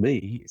 for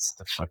me, it's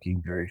the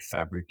fucking very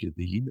fabric of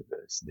the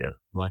universe now.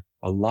 Like,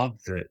 I love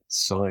that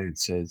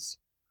science has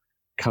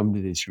come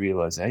to this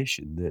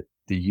realization that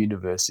the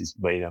universe is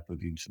made up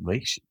of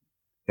information.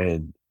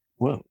 And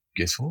well,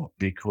 guess what?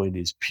 Bitcoin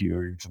is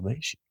pure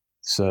information.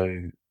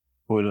 So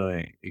when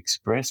I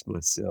express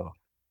myself,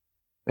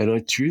 and I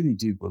truly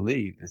do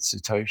believe that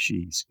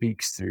Satoshi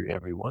speaks through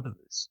every one of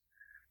us,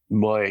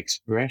 my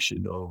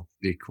expression of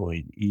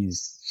Bitcoin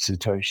is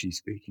Satoshi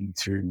speaking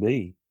through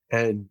me.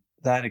 And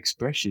that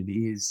expression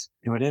is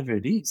whatever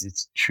it is,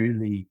 it's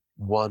truly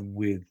one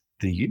with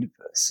the universe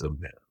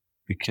somehow,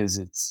 because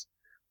it's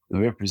the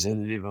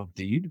representative of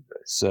the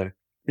universe. So,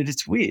 and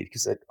it's weird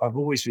because I've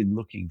always been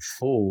looking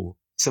for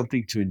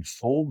something to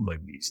inform my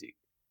music.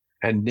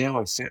 And now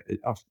I've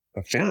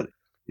found it.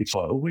 If I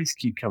always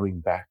keep coming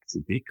back to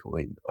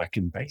Bitcoin, I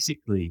can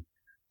basically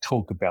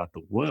talk about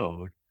the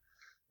world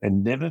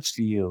and never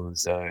feel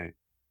as though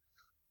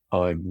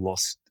I'm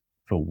lost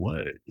for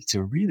word. It's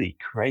a really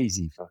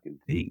crazy fucking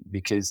thing,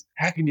 because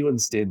how can you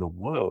understand the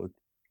world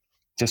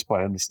just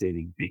by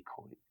understanding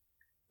Bitcoin?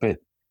 But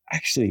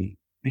actually,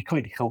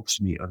 Bitcoin helps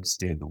me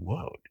understand the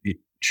world. It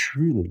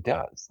truly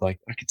does. Like,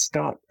 I could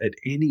start at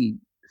any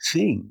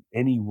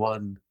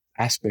one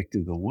aspect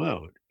of the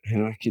world,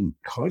 and I can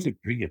kind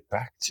of bring it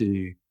back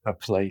to a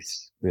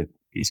place that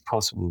is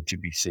possible to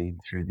be seen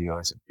through the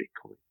eyes of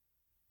Bitcoin.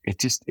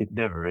 It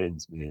never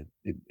ends, man.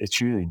 It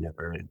truly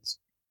never ends.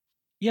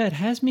 Yeah, it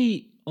has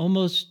me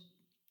almost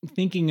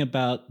thinking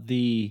about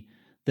the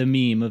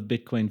meme of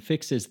Bitcoin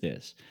fixes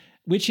this,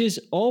 which is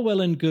all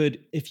well and good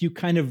if you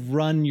kind of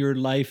run your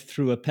life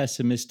through a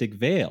pessimistic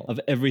veil of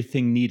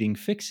everything needing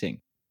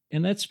fixing.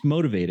 And that's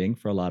motivating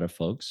for a lot of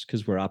folks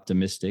because we're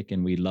optimistic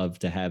and we love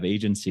to have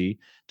agency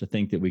to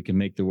think that we can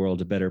make the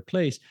world a better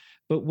place.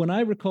 But when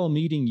I recall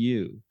meeting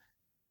you,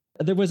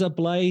 there was a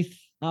blithe,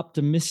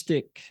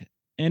 optimistic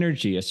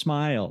energy, a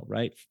smile,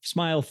 right?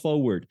 Smile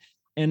forward.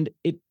 And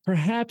it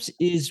perhaps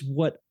is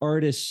what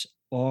artists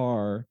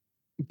are,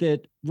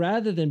 that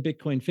rather than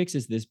Bitcoin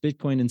fixes this,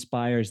 Bitcoin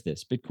inspires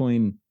this.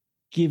 Bitcoin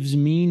gives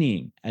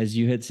meaning, as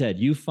you had said.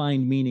 You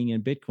find meaning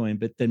in Bitcoin,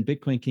 but then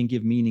Bitcoin can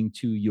give meaning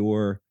to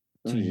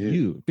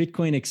you.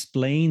 Bitcoin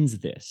explains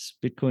this.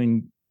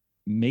 Bitcoin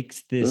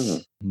makes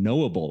this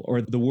knowable,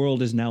 or the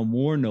world is now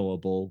more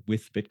knowable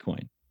with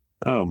Bitcoin.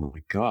 Oh my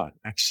God,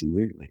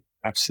 absolutely.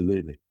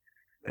 Absolutely.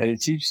 And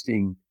it's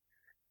interesting.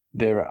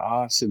 There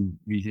are some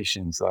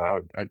musicians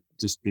I've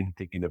just been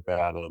thinking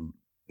about.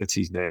 What's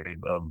his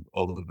name?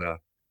 Oliver,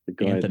 the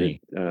guy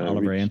Anthony, that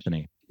Oliver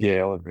Anthony.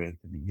 Yeah, Oliver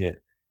Anthony. Yeah,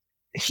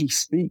 he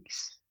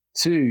speaks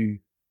to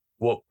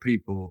what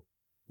people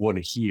want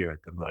to hear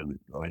at the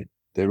moment. Right?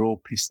 They're all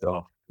pissed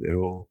off. They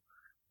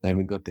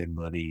haven't got their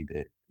money.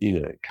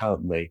 They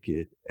can't make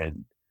it.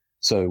 And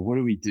so what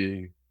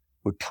do?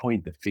 We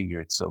point the finger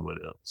at someone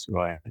else,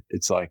 right?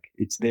 It's like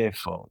it's their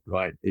fault,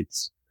 right?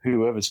 It's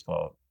whoever's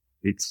fault.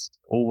 It's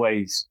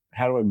always,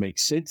 how do I make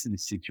sense of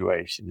this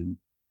situation,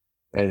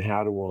 and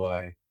how do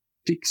I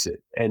fix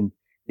it? And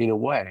in a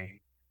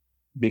way,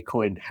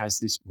 Bitcoin has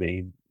this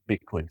meme,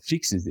 Bitcoin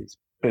fixes this.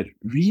 But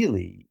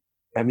really,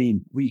 I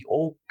mean, we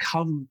all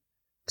come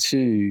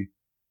to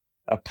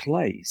a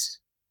place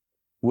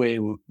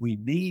where we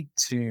need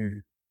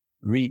to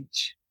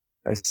reach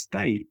a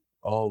state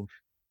of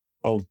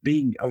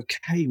being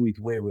okay with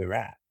where we're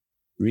at,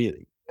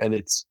 really. And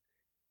it's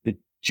the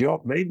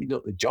job, maybe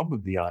not the job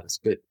of the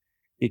artist, but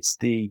it's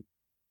the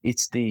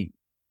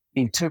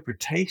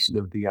interpretation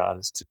of the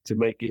artist to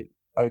make it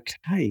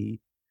okay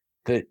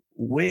that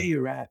where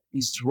you're at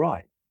is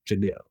right for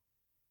now.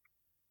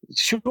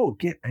 Sure,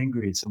 get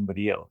angry at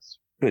somebody else,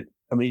 but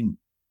I mean,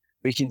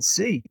 we can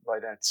see by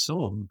that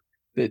song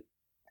that,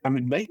 I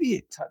mean, maybe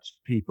it touched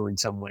people in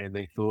some way and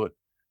they thought,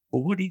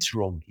 well, what is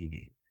wrong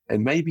here?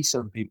 And maybe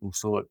some people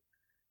thought,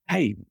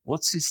 hey,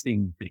 what's this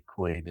thing,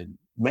 Bitcoin? And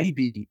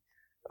maybe,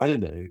 I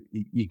don't know,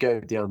 you go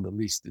down the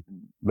list and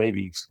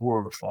maybe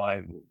 4 or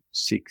 5 or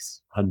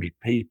 600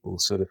 people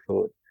sort of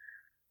thought,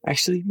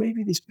 actually,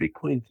 maybe this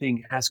Bitcoin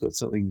thing has got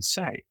something to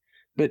say.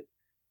 But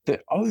the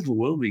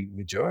overwhelming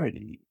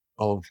majority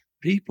of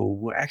people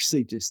were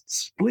actually just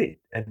split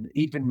and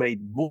even made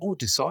more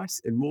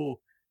decisive and more,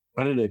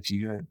 I don't know if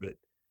you heard, but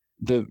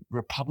the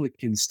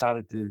Republicans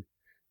started to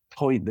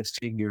point the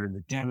finger and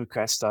the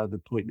Democrats started to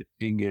point the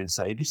finger and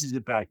say, this is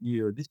about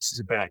you, or this is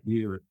about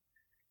you.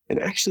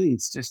 And actually,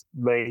 it's just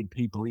made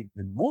people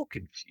even more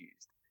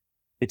confused.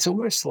 It's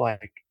almost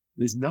like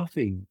there's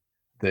nothing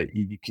that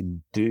you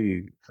can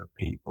do for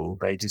people.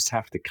 They just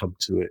have to come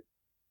to it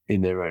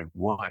in their own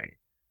way.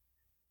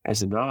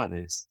 As an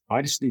artist,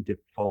 I just need to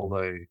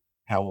follow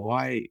how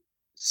I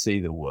see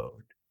the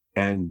world.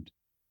 And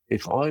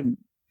if I'm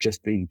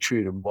just being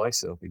true to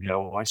myself in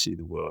how I see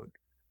the world,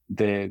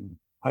 then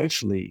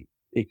hopefully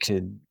it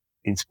can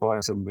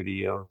inspire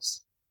somebody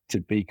else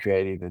to be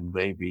creative and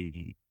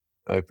maybe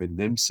open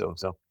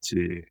themselves up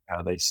to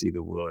how they see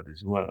the world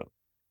as well.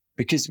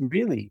 Because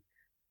really,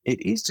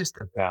 it is just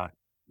about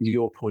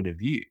your point of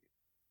view.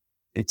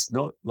 It's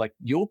not like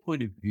your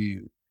point of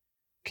view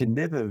can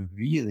never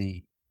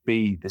really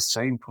be the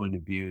same point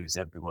of view as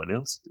everyone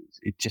else's.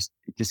 It just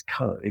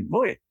can't. It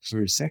might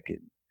for a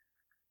second,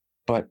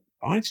 but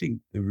I think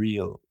the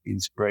real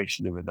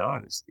inspiration of an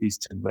artist is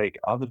to make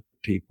other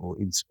people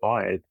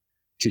inspired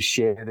to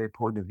share their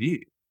point of view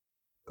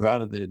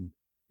rather than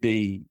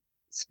be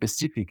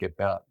specific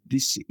about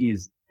this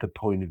is the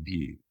point of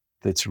view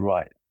that's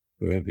right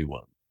for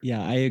everyone.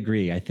 Yeah, I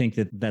agree. I think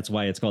that that's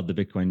why it's called the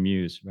Bitcoin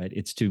Muse, right?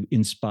 It's to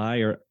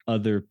inspire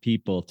other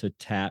people to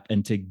tap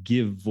and to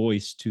give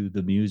voice to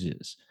the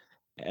muses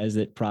as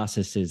it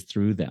processes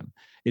through them.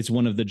 It's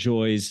one of the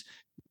joys,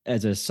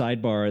 as a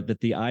sidebar, that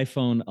the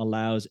iPhone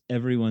allows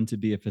everyone to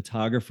be a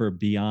photographer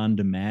beyond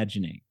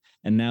imagining.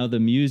 And now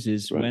the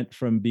muses went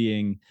from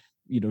being,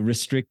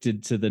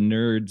 restricted to the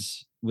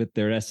nerds with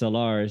their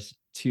SLRs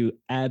to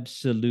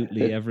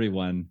absolutely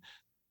everyone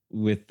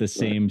with the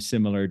same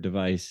similar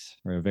device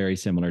or a very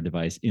similar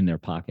device in their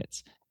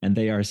pockets. And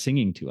they are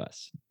singing to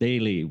us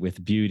daily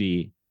with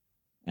beauty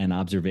and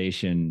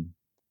observation.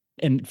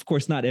 And of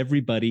course, not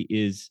everybody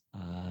is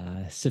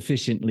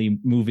sufficiently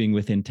moving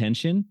with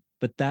intention,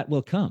 but that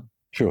will come.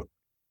 Sure.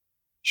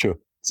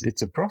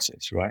 It's a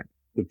process, right?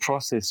 The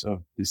process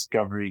of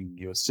discovering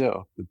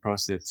yourself, the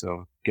process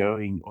of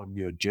going on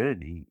your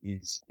journey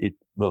it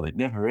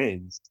never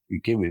ends to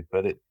begin with,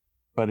 but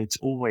it's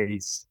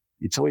always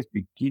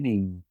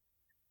beginning,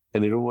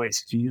 and it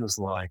always feels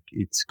like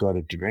it's got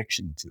a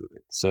direction to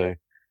it. So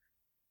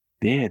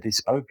yeah,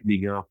 this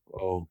opening up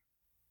of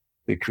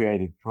the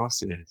creative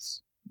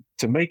process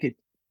to make it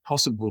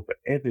possible for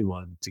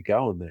everyone to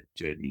go on that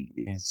journey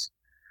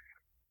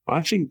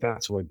I think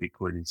that's why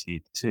Bitcoin is here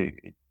too,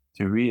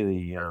 to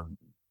really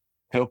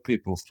help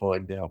people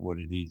find out what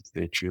it is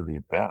they're truly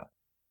about.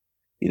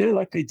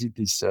 Like they did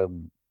this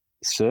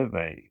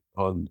survey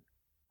on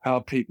how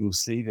people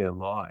see their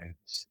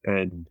lives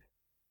and,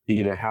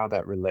 how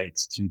that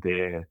relates to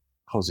their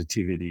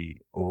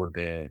positivity or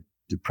their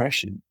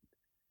depression.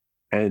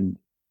 And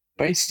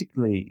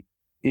basically,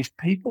 if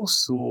people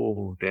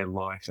saw their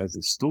life as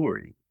a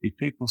story, if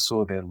people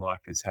saw their life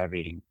as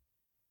having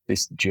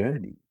this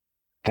journey,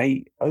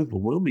 they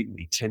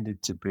overwhelmingly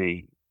tended to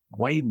be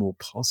way more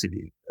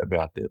positive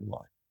about their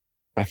life.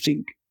 I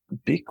think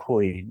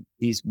Bitcoin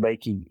is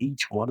making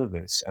each one of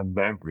us a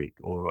maverick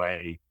or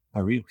a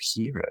real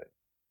hero.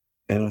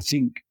 And I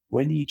think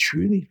when you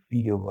truly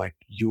feel like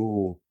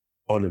you're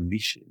on a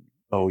mission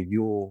or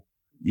you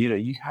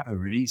have a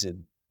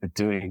reason for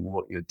doing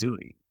what you're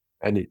doing,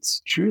 and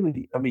it's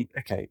truly,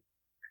 okay,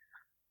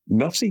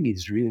 nothing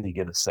is really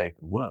going to save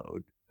the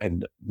world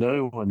and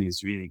no one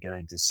is really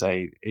going to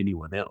save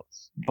anyone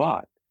else.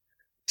 But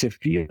to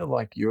feel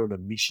like you're on a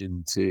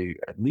mission to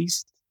at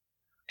least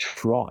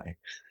try,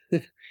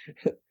 at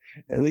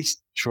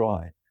least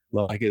try,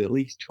 like at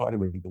least try to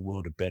make the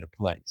world a better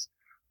place.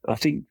 I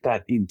think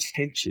that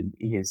intention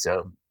is,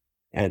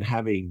 and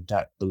having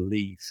that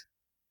belief,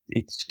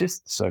 it's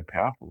just so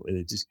powerful and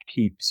it just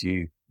keeps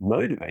you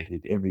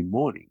motivated every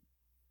morning.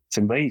 It's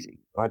amazing.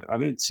 I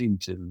don't seem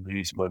to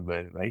lose my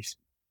motivation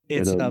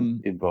when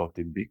I'm involved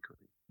in Bitcoin.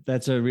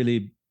 That's a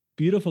really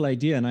beautiful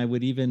idea. And I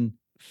would even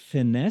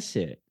finesse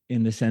it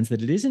in the sense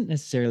that it isn't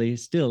necessarily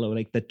still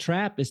like the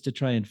trap is to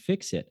try and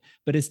fix it,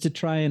 but it's to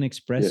try and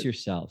express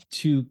yourself,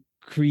 to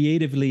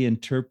creatively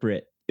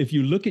interpret. If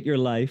you look at your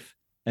life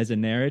as a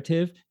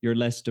narrative, you're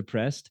less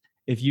depressed.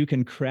 If you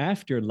can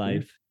craft your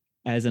life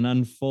as an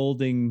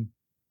unfolding,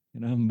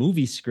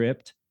 movie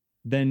script,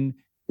 then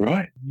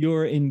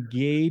you're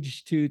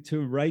engaged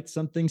to write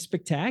something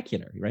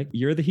spectacular, right?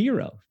 You're the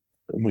hero.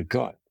 Oh my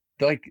God.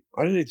 Like,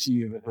 I don't know if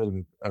you ever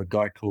heard of a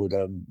guy called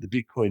the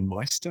Bitcoin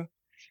Meister.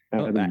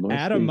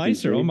 Adam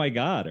Meister. Oh my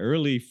God.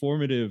 Early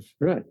formative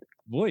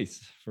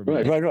voice for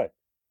me. Right.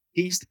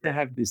 He used to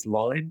have this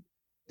line,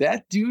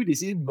 that dude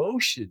is in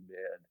motion,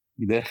 man.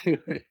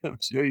 I'm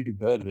sure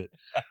you've heard of it.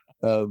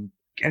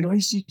 And I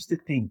used to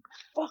think,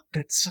 fuck,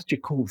 that's such a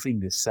cool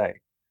thing to say.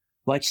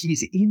 Like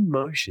he's in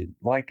motion.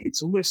 Like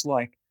it's almost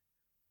like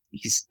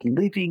he's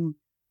living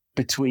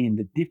between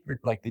the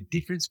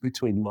difference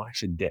between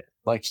life and death.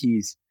 Like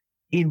he's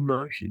in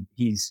motion.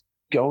 He's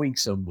going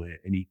somewhere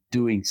and he's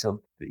doing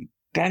something.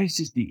 That is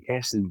just the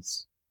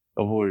essence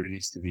of what it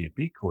is to be a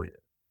Bitcoiner.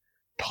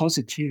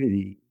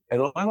 Positivity,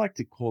 and I like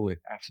to call it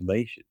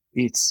affirmation.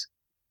 It's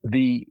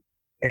the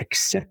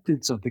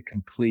acceptance of the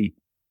complete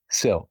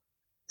self.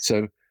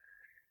 So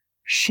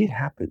shit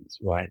happens,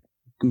 right?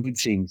 good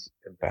things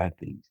and bad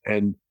things.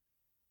 And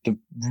the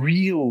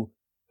real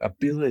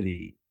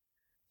ability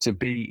to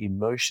be in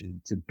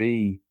motion, to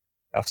be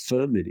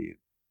affirmative,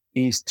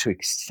 is to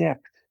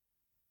accept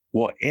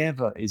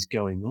whatever is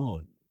going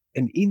on.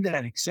 And in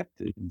that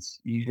acceptance,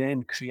 you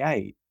then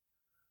create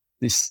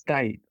this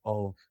state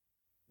of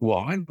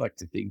what I like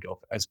to think of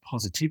as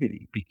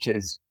positivity,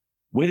 because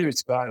whether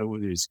it's bad or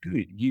whether it's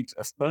good, you've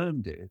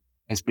affirmed it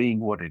as being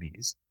what it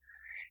is.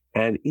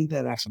 And in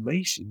that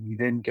affirmation, you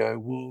then go,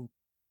 well,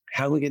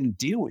 how am I going to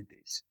deal with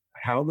this?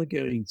 How am I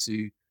going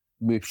to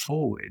move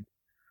forward?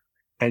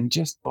 And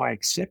just by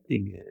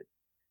accepting it,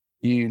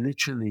 you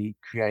literally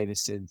create a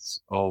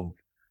sense of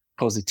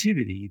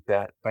positivity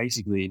that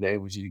basically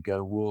enables you to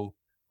go, well,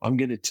 I'm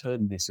going to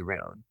turn this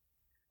around.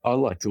 I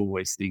like to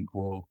always think,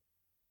 well,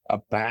 a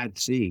bad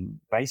thing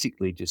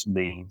basically just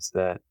means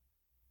that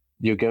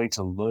you're going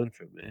to learn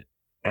from it.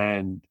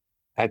 And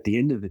at the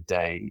end of the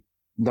day,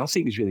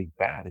 nothing is really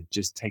bad. It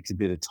just takes a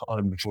bit of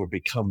time before it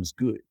becomes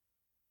good.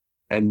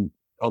 And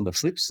on the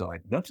flip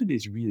side, nothing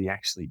is really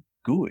actually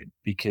good,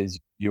 because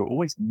you're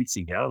always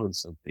missing out on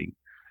something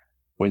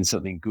when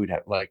something good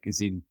happens. Like, as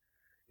in,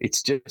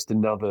 it's just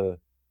another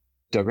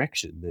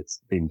direction that's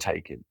been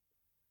taken.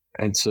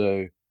 And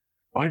so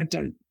I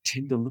don't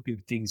tend to look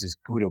at things as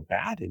good or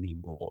bad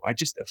anymore. I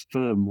just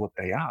affirm what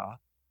they are.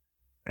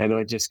 And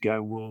I just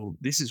go, well,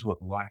 this is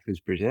what life has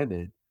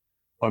presented.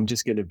 I'm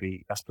just going to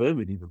be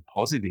affirmative and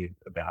positive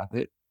about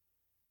it.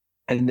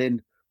 And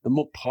then the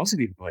more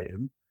positive I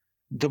am,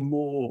 the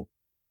more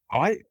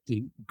I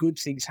think good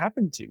things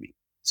happen to me.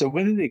 So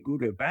whether they're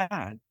good or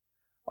bad,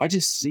 I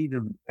just see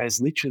them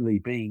as literally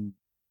being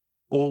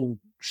all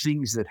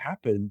things that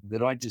happen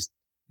that I just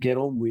get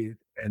on with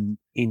and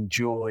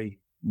enjoy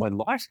my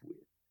life with.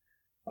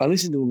 I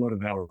listen to a lot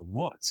of Alan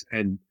Watts,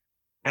 and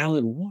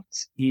Alan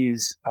Watts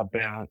is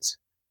about,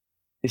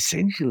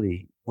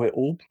 essentially, we're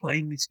all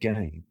playing this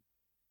game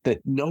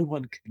that no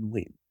one can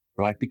win,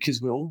 right?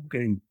 Because we're all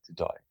going to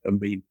die. I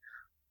mean,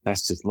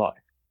 that's just life.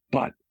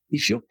 But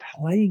if you're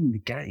playing the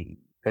game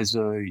as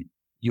though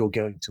you're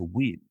going to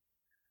win,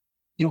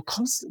 you're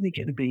constantly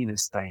going to be in a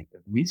state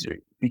of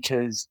misery,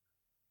 because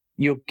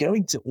you're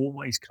going to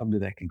always come to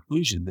that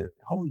conclusion that,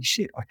 holy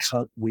shit, I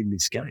can't win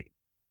this game.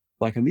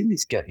 Like, I'm in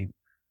this game,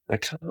 I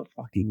can't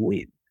fucking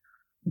win.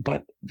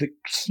 But the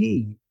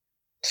key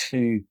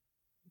to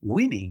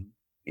winning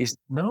is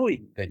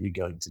knowing that you're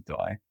going to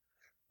die,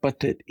 but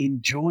that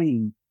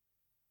enjoying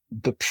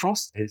the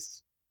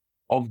process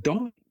of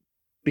dying,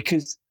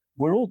 because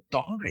we're all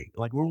dying.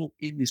 Like, we're all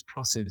in this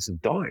process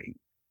of dying.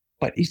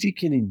 But if you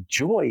can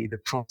enjoy the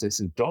process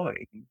of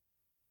dying,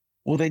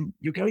 well, then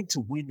you're going to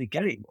win the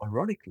game,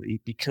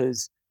 ironically,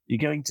 because you're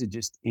going to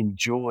just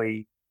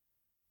enjoy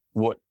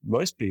what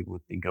most people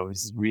would think of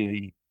as a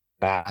really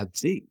bad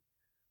thing.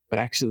 But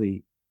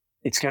actually,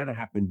 it's going to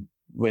happen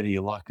whether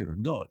you like it or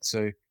not.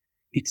 So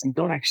it's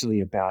not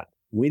actually about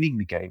winning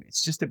the game.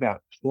 It's just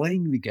about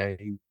playing the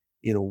game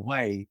in a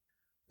way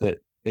that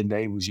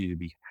enables you to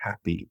be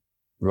happy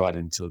right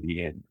until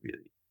the end,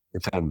 really,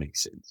 if that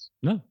makes sense.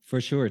 No,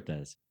 for sure it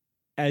does.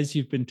 As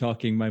you've been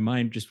talking, my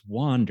mind just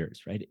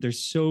wanders, right?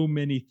 There's so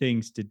many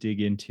things to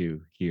dig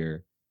into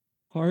here.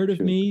 Part of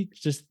Sure. me,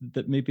 just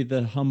that maybe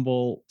the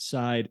humble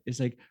side, is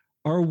like,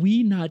 are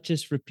we not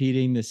just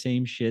repeating the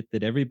same shit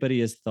that everybody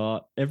has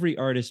thought, every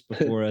artist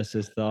before us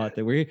has thought,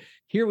 that we're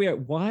here we are?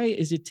 Why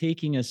is it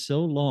taking us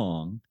so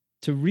long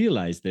to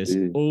realize this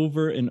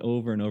over and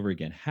over and over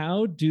again?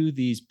 How do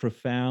these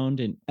profound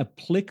and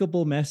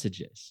applicable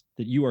messages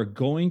that you are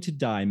going to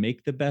die,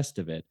 make the best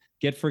of it,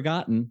 get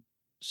forgotten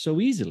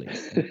so easily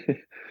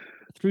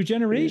through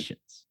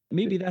generations?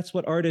 Maybe that's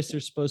what artists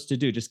are supposed to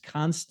do. Just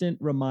constant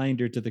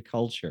reminder to the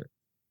culture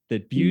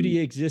that beauty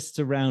exists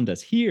around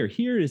us. Here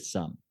is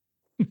some.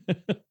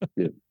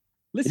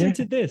 Listen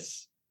to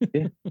this.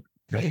 Yeah.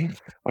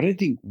 I don't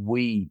think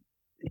we,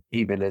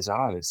 even as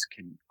artists,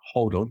 can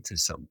hold on to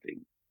something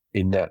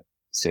in that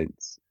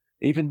sense.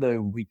 Even though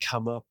we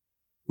come up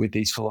with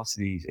these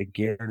philosophies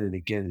again and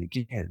again and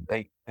again,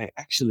 they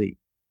actually,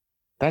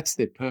 that's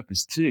their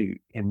purpose too,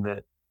 in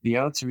that the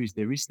answer is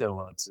there is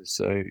no answer.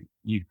 So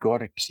you've got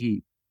to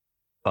keep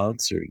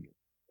answering it.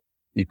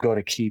 You've got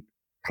to keep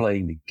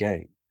playing the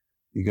game.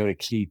 You've got to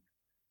keep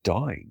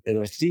dying. And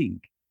I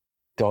think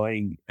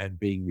dying and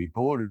being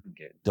reborn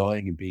again,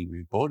 dying and being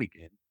reborn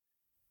again,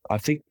 I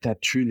think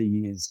that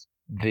truly is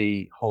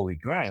the Holy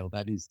Grail.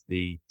 That is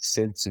the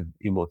sense of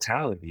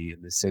immortality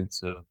and the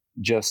sense of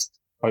just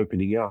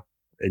opening up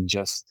and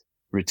just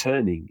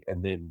returning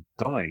and then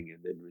dying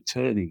and then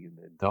returning and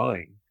then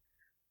dying.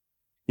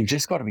 You've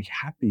just got to be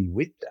happy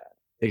with that.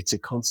 It's a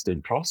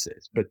constant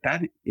process, but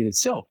that in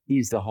itself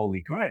is the Holy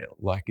Grail.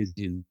 Like, as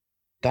in,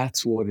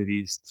 that's what it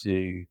is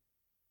to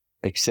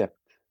accept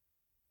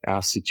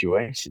our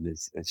situation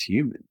as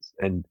humans.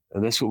 And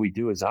that's what we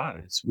do as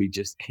artists. We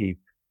just keep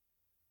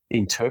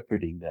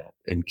interpreting that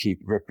and keep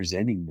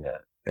representing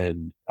that.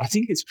 And I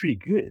think it's pretty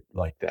good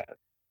like that.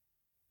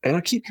 And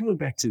I keep coming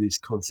back to this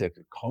concept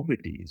of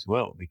comedy as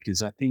well,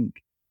 because I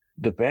think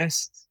the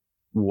best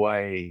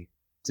way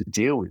to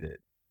deal with it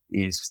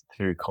is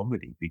through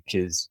comedy,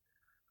 because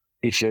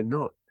if you're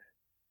not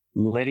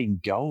letting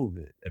go of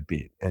it a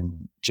bit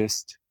and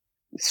just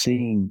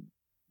seeing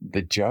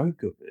the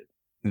joke of it,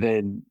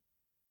 then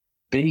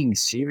being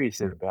serious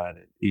about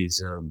it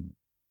is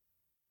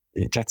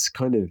that's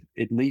kind of,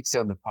 it leads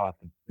down the path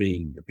of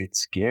being a bit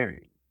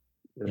scary.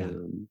 Yeah,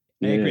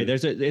 I agree.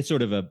 It's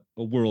sort of a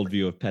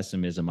worldview of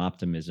pessimism,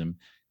 optimism,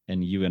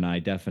 and you and I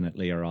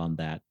definitely are on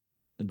that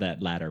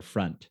latter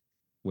front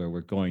where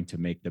we're going to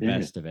make the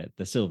best of it,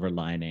 the silver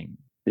lining.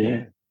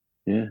 Yeah.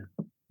 In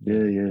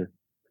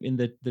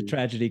the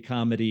tragedy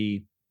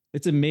comedy,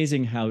 it's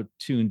amazing how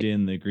tuned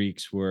in the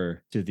Greeks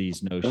were to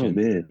these notions. Oh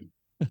man.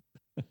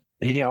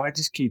 Yeah, I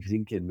just keep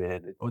thinking,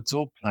 man, it's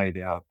all played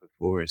out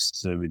before us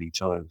so many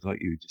times,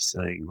 like you were just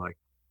saying. Like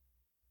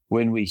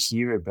when we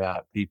hear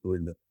about people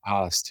in the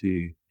past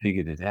who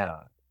figured it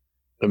out,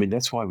 I mean,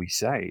 that's why we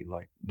say,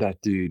 like, that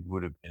dude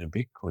would have been a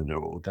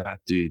Bitcoiner, or that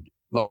dude,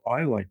 well,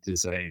 I like to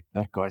say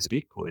that guy's a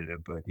Bitcoiner,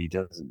 but he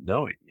doesn't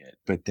know it yet.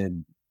 But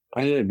then,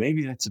 I don't know,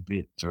 maybe that's a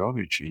bit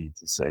derogatory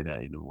to say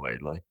that in a way.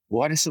 Like,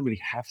 why does somebody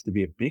have to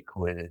be a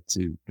Bitcoiner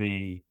to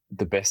be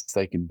the best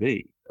they can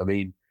be? I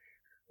mean,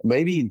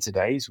 maybe in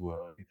today's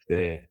world, if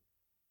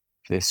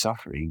they're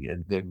suffering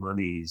and their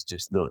money is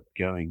just not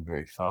going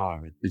very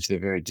far, and if they're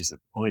very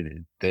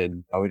disappointed,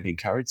 then I would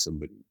encourage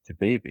somebody to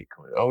be a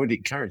Bitcoiner. I would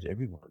encourage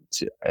everyone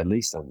to at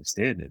least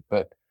understand it.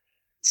 But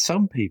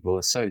some people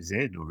are so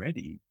zen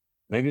already,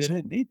 maybe they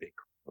don't need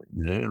Bitcoin.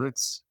 You know,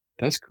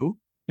 that's cool.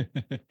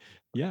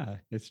 Yeah,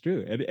 it's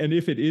true. And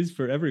if it is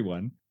for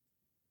everyone,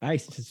 I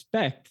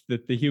suspect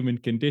that the human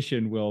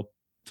condition will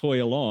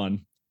toil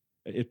on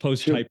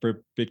post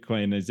hyper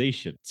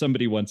Bitcoinization.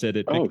 Somebody once said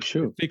it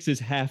fixes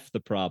half the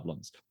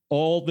problems.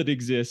 All that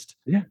exist,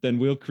 then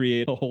we'll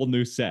create a whole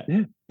new set.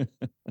 Yeah.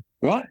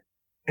 Right.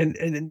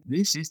 And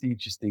this is the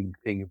interesting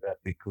thing about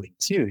Bitcoin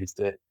too, is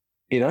that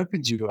it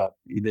opens you up,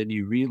 and then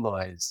you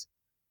realize,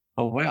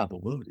 oh wow, the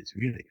world is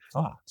really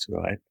fast,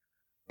 right?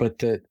 But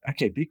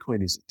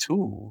Bitcoin is a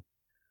tool,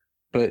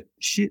 but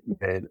shit,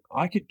 man,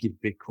 I could give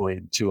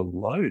Bitcoin to a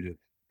load of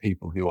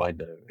people who I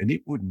know, and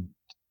it wouldn't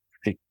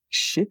fix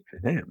shit for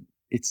them.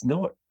 It's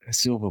not a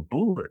silver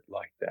bullet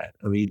like that.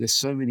 I mean, there's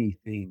so many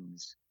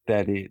things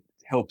that it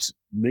helps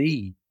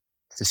me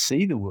to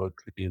see the world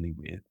clearly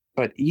with.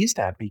 But is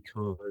that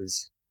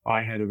because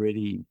I had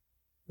already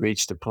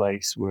reached a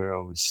place where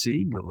I was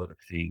seeing a lot of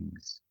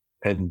things,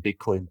 and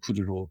Bitcoin put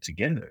it all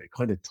together? It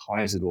kind of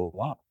ties it all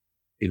up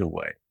in a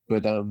way.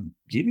 But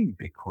giving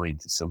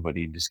Bitcoin to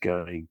somebody and just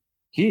going,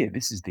 here,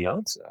 this is the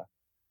answer.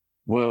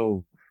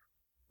 Well,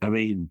 I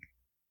mean,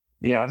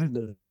 yeah, I don't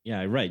know.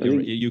 Yeah, right.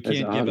 You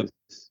can't give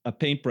a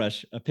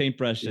paintbrush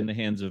in the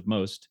hands of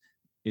most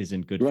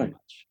isn't good for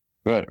much.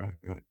 Right.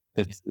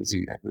 That's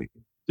exactly.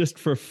 Just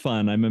for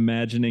fun, I'm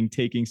imagining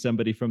taking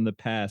somebody from the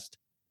past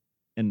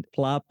and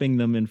plopping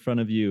them in front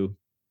of you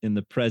in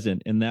the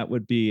present, and that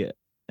would be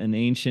an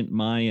ancient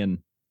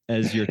Mayan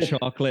as your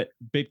chocolate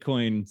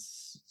Bitcoin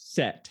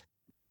set.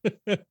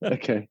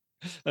 Okay.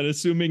 And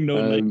assuming no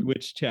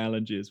language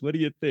challenges, what do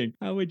you think?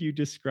 How would you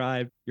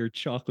describe your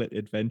chocolate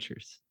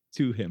adventures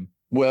to him?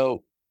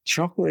 Well,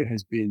 chocolate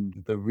has been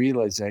the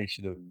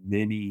realization of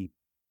many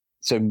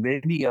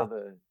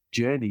other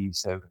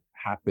journeys have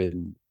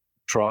happened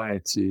prior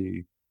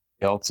to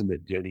the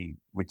ultimate journey,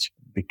 which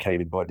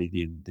became embodied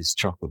in this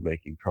chocolate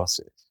making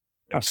process.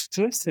 I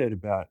first heard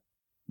about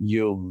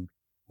Jung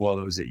while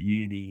I was at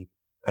uni,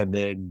 and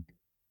then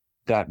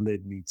that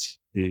led me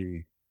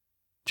to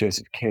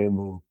Joseph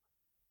Campbell,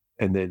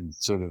 and then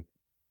sort of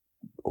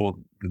all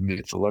the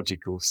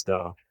mythological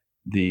stuff,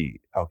 the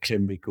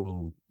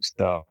alchemical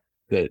stuff,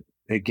 that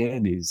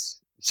again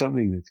is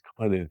something that's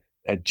kind of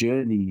a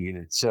journey in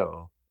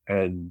itself.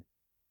 And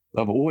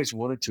I've always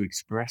wanted to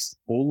express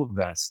all of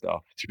that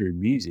stuff through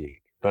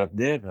music, but I've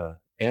never,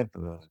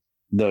 ever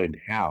known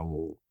how,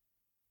 or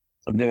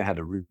I've never had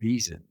a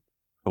reason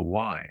for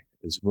why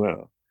as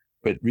well.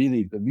 But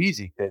really, the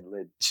music then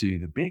led to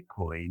the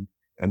Bitcoin,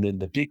 and then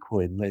the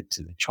Bitcoin led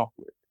to the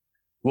chocolate.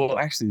 Well,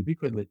 actually, the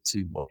Bitcoin led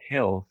to my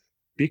health.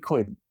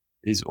 Bitcoin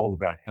is all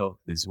about health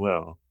as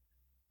well.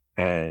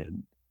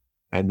 And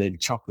then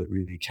chocolate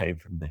really came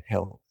from the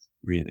health,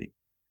 really.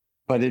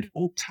 But it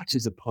all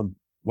touches upon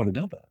one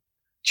another.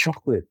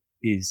 Chocolate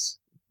is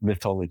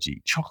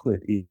mythology.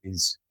 Chocolate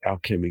is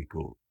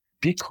alchemical.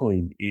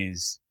 Bitcoin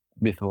is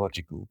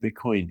mythological.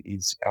 Bitcoin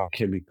is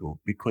alchemical.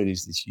 Bitcoin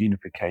is this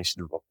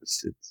unification of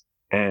opposites.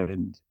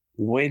 And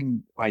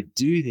when I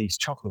do these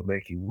chocolate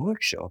making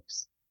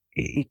workshops,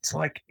 it's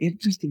like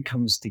everything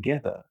comes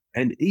together,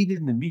 and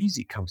even the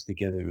music comes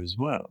together as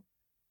well.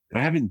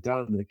 I haven't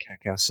done the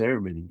cacao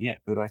ceremony yet,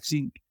 but I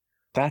think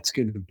that's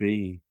going to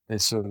be the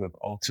sort of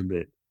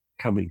ultimate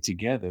coming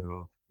together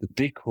of the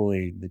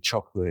Bitcoin, the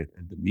chocolate,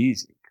 and the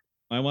music.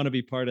 I want to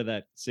be part of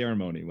that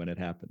ceremony when it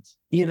happens.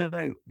 You know,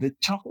 the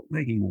chocolate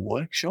making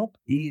workshop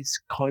is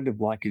kind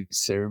of like a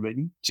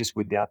ceremony, just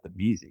without the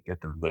music at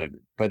the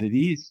moment. But it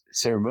is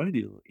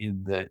ceremonial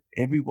in that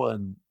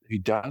everyone who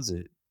does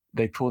it,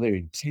 they pour their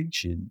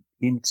intention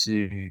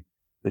into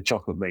the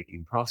chocolate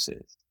making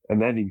process.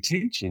 And that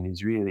intention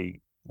is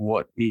really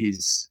what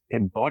is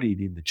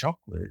embodied in the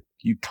chocolate.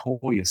 You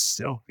pour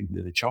yourself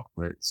into the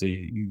chocolate, so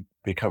you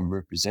become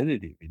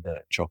representative in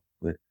that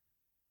chocolate.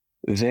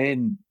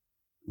 Then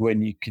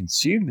when you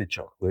consume the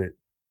chocolate,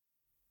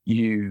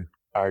 you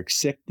are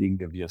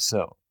accepting of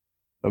yourself.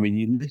 I mean,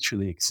 you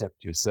literally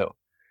accept yourself.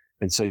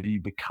 And so you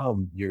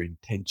become your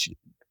intention.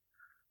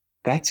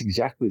 That's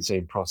exactly the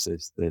same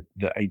process that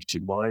the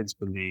ancient Mayans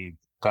believed.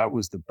 That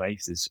was the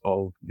basis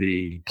of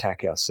the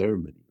cacao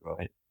ceremony,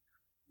 right?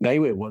 They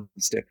went one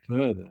step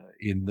further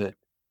in that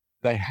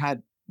they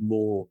had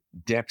more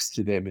depth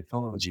to their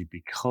mythology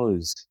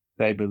because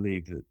they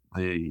believed that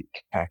the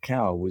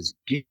cacao was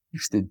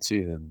gifted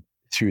to them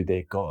through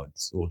their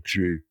gods or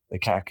through the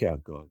cacao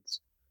gods.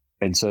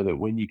 And so that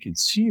when you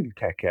consume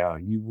cacao,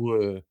 you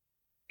were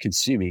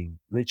consuming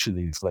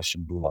literally the flesh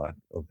and blood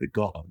of the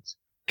gods.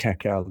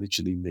 Cacao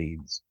literally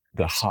means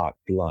the heart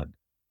blood.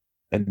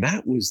 And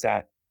that was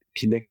that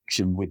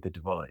connection with the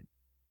divine.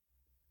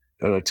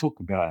 And I talk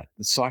about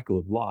the cycle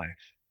of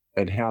life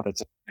and how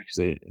that's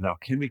actually an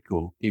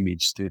alchemical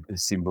image to the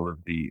symbol of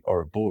the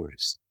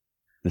Ouroboros,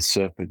 the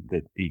serpent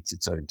that eats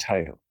its own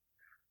tail.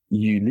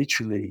 You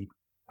literally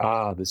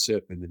are the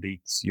serpent that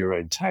eats your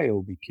own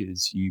tail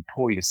because you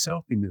pour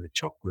yourself into the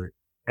chocolate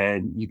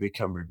and you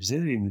become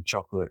represented in the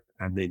chocolate,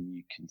 and then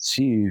you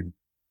consume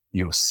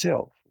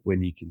yourself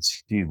when you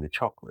consume the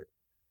chocolate.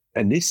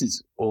 And this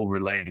is all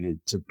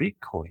related to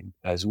Bitcoin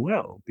as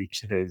well,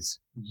 because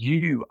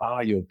you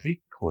are your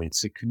Bitcoin.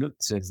 So Knut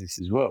says this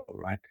as well,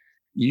 right?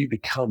 You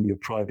become your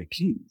private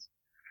keys.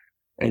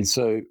 And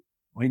so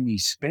when you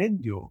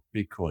spend your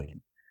Bitcoin,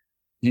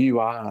 you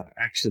are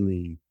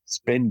actually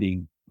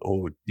spending,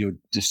 or you're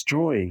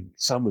destroying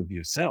some of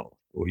yourself,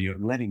 or you're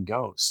letting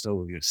go of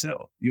some of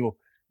yourself. You're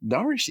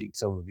nourishing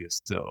some of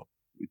yourself.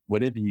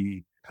 Whatever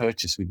you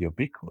purchase with your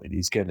Bitcoin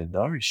is going to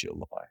nourish your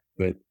life.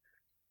 But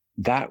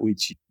that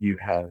which you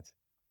have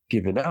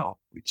given up,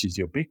 which is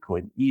your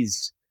Bitcoin,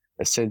 is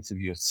a sense of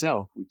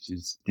yourself which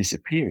is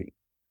disappearing.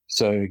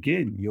 So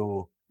again,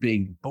 you're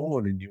being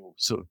born and you're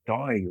sort of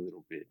dying a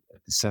little bit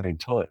at the same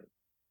time.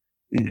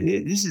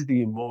 This is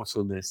the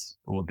immortalness,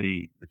 or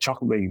the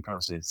chocolate making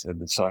process and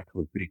the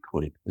cycle of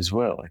Bitcoin as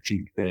well. I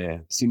think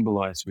they're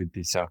symbolized with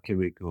this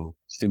alchemical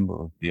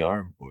symbol of the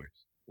Ouroboros.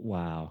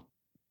 Wow.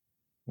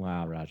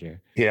 Wow,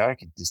 Roger. Yeah, I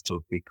could just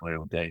talk Bitcoin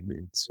all day,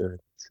 man. So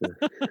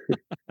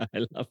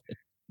I love it.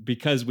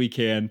 Because we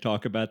can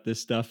talk about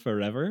this stuff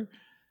forever,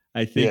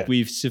 I think yeah.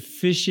 we've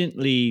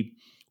sufficiently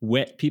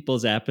whet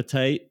people's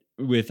appetite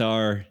with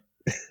our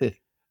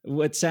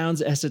what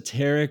sounds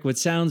esoteric, what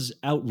sounds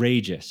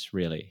outrageous,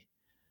 really,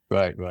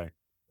 Right.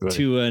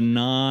 to a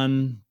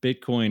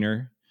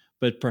non-Bitcoiner,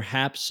 but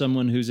perhaps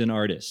someone who's an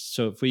artist.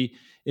 So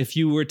if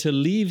you were to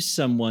leave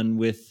someone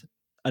with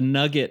a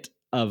nugget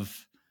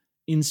of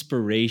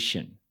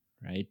inspiration,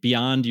 right,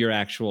 beyond your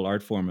actual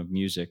art form of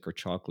music or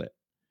chocolate,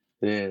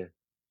 Yeah.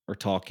 or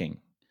talking,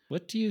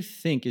 what do you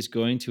think is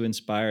going to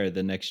inspire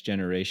the next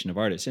generation of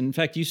artists? And in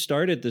fact, you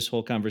started this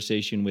whole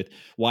conversation with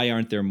why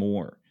aren't there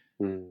more?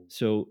 Mm.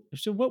 So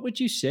what would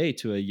you say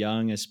to a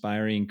young,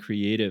 aspiring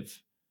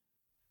creative?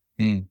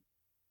 Mm.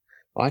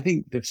 I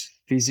think the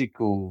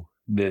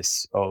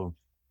physicalness of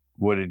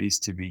what it is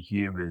to be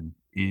human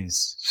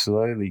is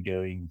slowly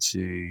going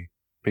to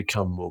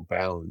become more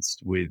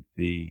balanced with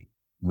the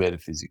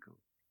metaphysical.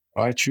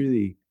 I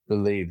truly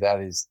believe that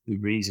is the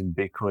reason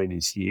Bitcoin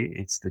is here.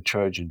 It's the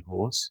Trojan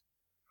horse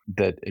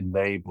that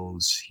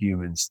enables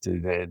humans to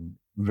then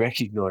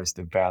recognize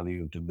the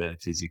value of the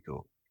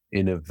metaphysical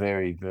in a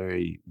very,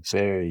 very,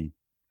 very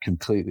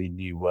completely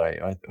new way.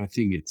 I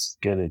think it's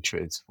going to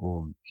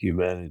transform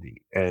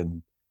humanity.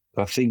 And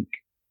I think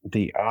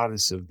the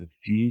artists of the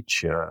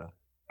future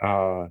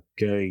are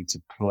going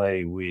to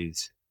play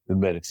with the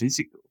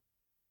metaphysical.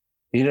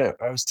 You know,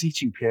 I was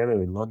teaching piano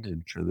in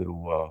London for a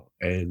little while,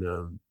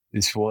 and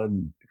this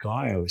one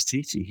guy I was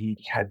teaching,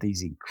 he had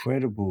these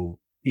incredible.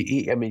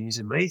 I mean, he's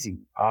an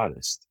amazing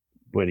artist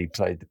when he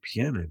played the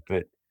piano,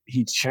 but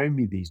he'd shown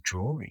me these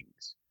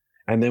drawings,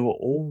 and they were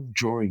all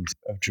drawings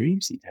of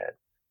dreams he'd had,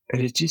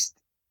 and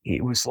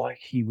it was like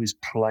he was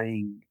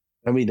playing.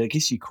 I mean, I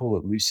guess you call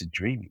it lucid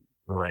dreaming,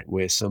 right?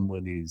 Where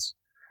someone is,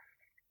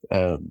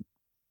 um,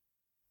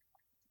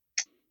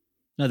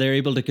 Now they're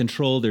able to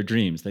control their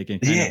dreams. They can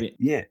kind of.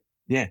 yeah,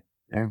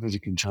 they're able to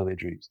control their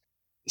dreams.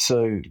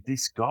 So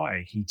this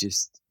guy, he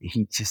just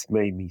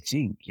made me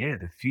think, yeah,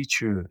 the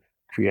future of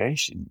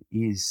creation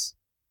is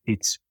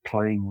it's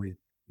playing with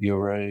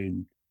your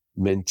own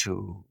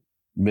mental,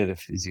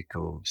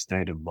 metaphysical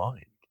state of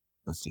mind,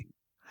 I think.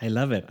 I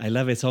love it. I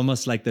love it. It's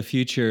almost like the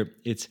future.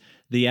 It's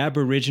the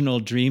Aboriginal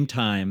dream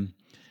time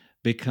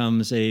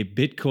becomes a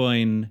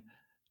Bitcoin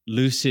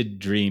lucid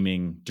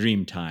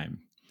dream time,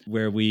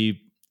 where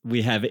we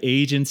have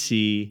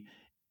agency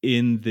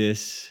in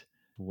this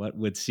what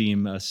would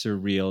seem a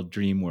surreal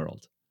dream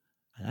world.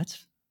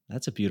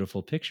 That's a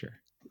beautiful picture.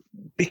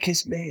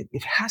 Because man,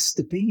 it has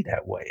to be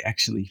that way,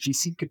 actually, if you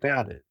think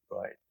about it,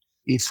 right?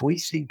 If we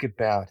think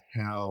about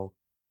how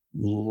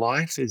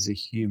life as a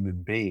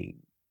human being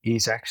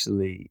is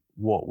actually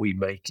what we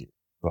make it,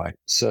 right?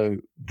 So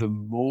the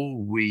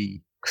more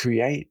we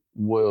create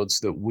worlds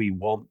that we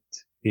want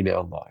in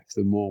our life,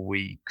 the more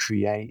we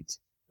create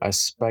a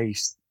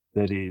space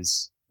that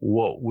is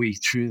what we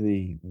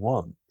truly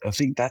want. I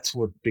think that's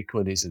what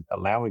Bitcoin is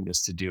allowing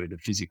us to do in a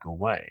physical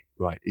way,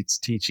 right? It's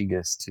teaching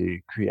us to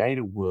create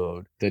a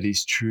world that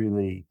is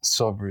truly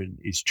sovereign,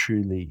 is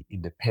truly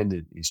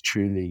independent, is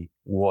truly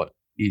what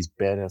is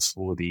better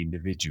for the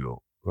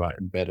individual, right?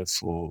 And better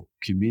for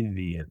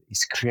community, and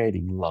is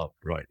creating love,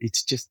 right?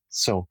 It's just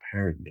so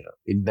apparent now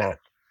in that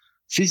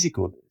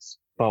physicalness.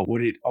 But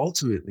what it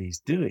ultimately is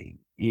doing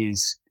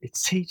is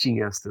it's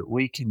teaching us that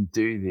we can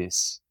do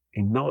this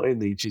in not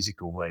only a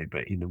physical way,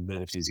 but in a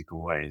metaphysical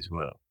way as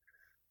well.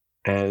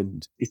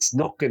 And it's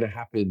not going to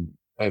happen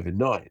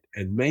overnight.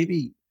 And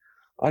maybe,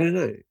 I don't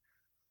know,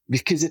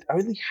 because it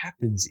only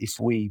happens if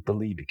we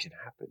believe it can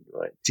happen,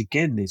 right? It's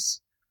again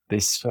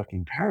this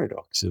fucking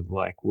paradox of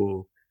like,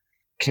 well,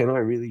 can I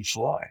really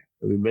fly?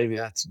 I mean, maybe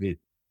that's a bit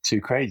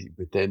too crazy,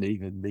 but then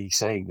even me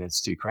saying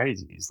that's too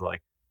crazy is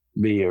like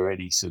me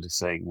already sort of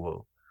saying,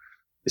 well,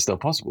 it's not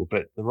possible.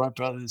 But the Wright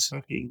brothers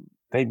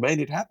they made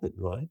it happen,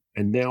 right?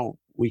 And now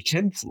we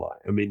can fly.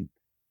 I mean,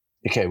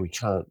 okay, we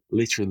can't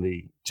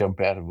literally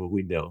jump out of a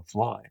window and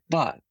fly,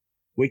 but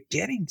we're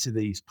getting to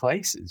these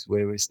places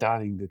where we're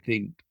starting to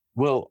think,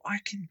 well, I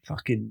can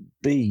fucking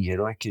be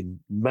and I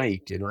can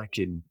make and I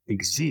can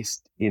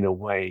exist in a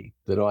way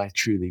that I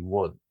truly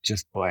want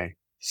just by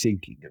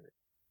thinking of it.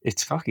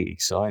 It's fucking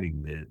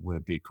exciting, man,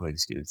 where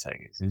Bitcoin's going to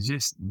take us. There's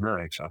just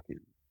no fucking...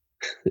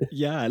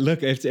 Yeah,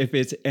 look, if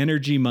it's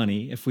energy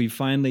money, if we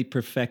finally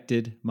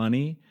perfected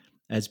money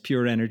as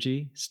pure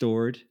energy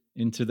stored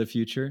into the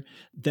future,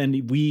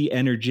 then we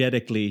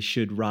energetically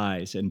should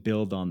rise and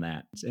build on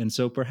that. And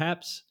so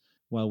perhaps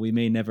while we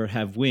may never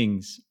have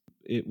wings,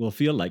 it will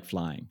feel like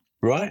flying.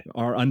 Right.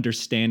 Our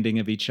understanding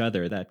of each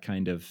other, that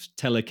kind of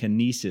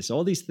telekinesis,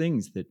 all these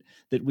things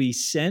that we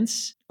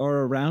sense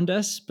are around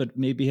us, but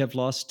maybe have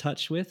lost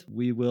touch with,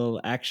 we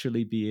will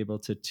actually be able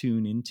to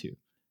tune into.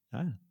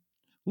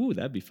 Ooh,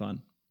 that'd be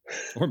fun.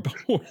 Or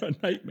a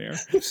nightmare.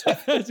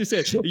 As you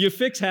said, you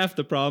fix half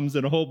the problems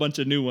and a whole bunch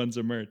of new ones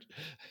emerge.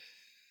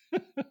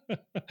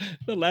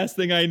 The last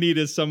thing I need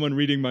is someone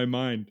reading my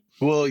mind.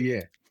 Well,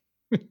 yeah.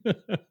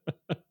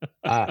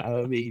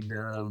 I mean,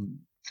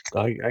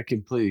 I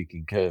completely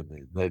concur,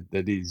 man.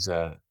 That is,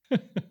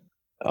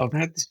 I've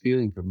had this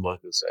feeling from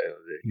Michael Saylor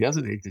that he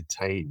doesn't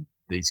entertain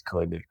these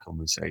kind of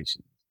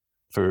conversations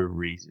for a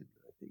reason.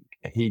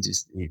 I think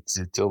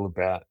it's all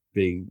about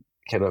being,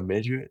 can I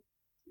measure it?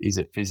 Is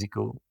it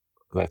physical?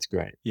 That's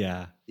great.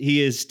 Yeah.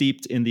 He is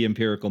steeped in the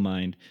empirical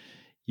mind.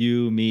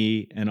 You,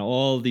 me, and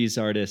all these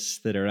artists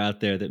that are out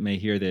there that may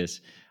hear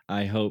this,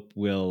 I hope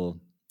will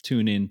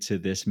tune into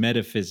this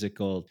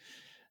metaphysical,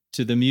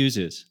 to the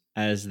muses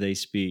as they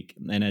speak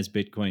and as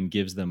Bitcoin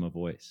gives them a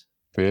voice.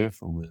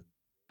 Beautiful, man.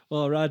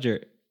 Well,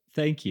 Roger,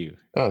 thank you.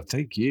 Oh,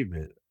 thank you,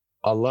 man.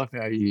 I love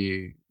how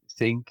you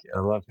think. I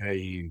love how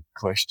you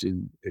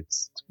question.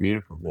 It's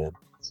beautiful, man.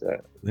 So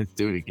let's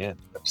do it again.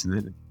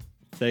 Absolutely.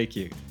 Thank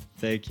you.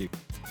 Thank you.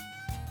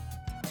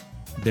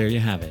 There you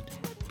have it.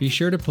 Be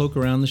sure to poke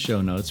around the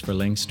show notes for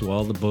links to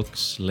all the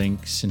books,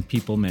 links, and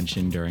people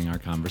mentioned during our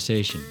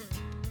conversation.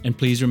 And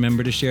please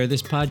remember to share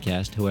this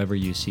podcast however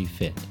you see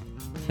fit.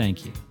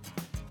 Thank you.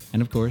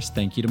 And of course,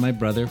 thank you to my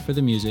brother for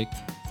the music.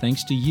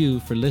 Thanks to you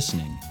for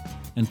listening.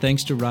 And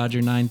thanks to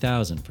Roger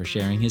 9000 for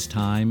sharing his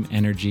time,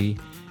 energy,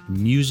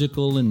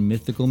 musical and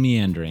mythical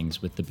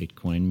meanderings with the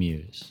Bitcoin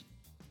Muse.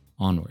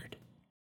 Onward.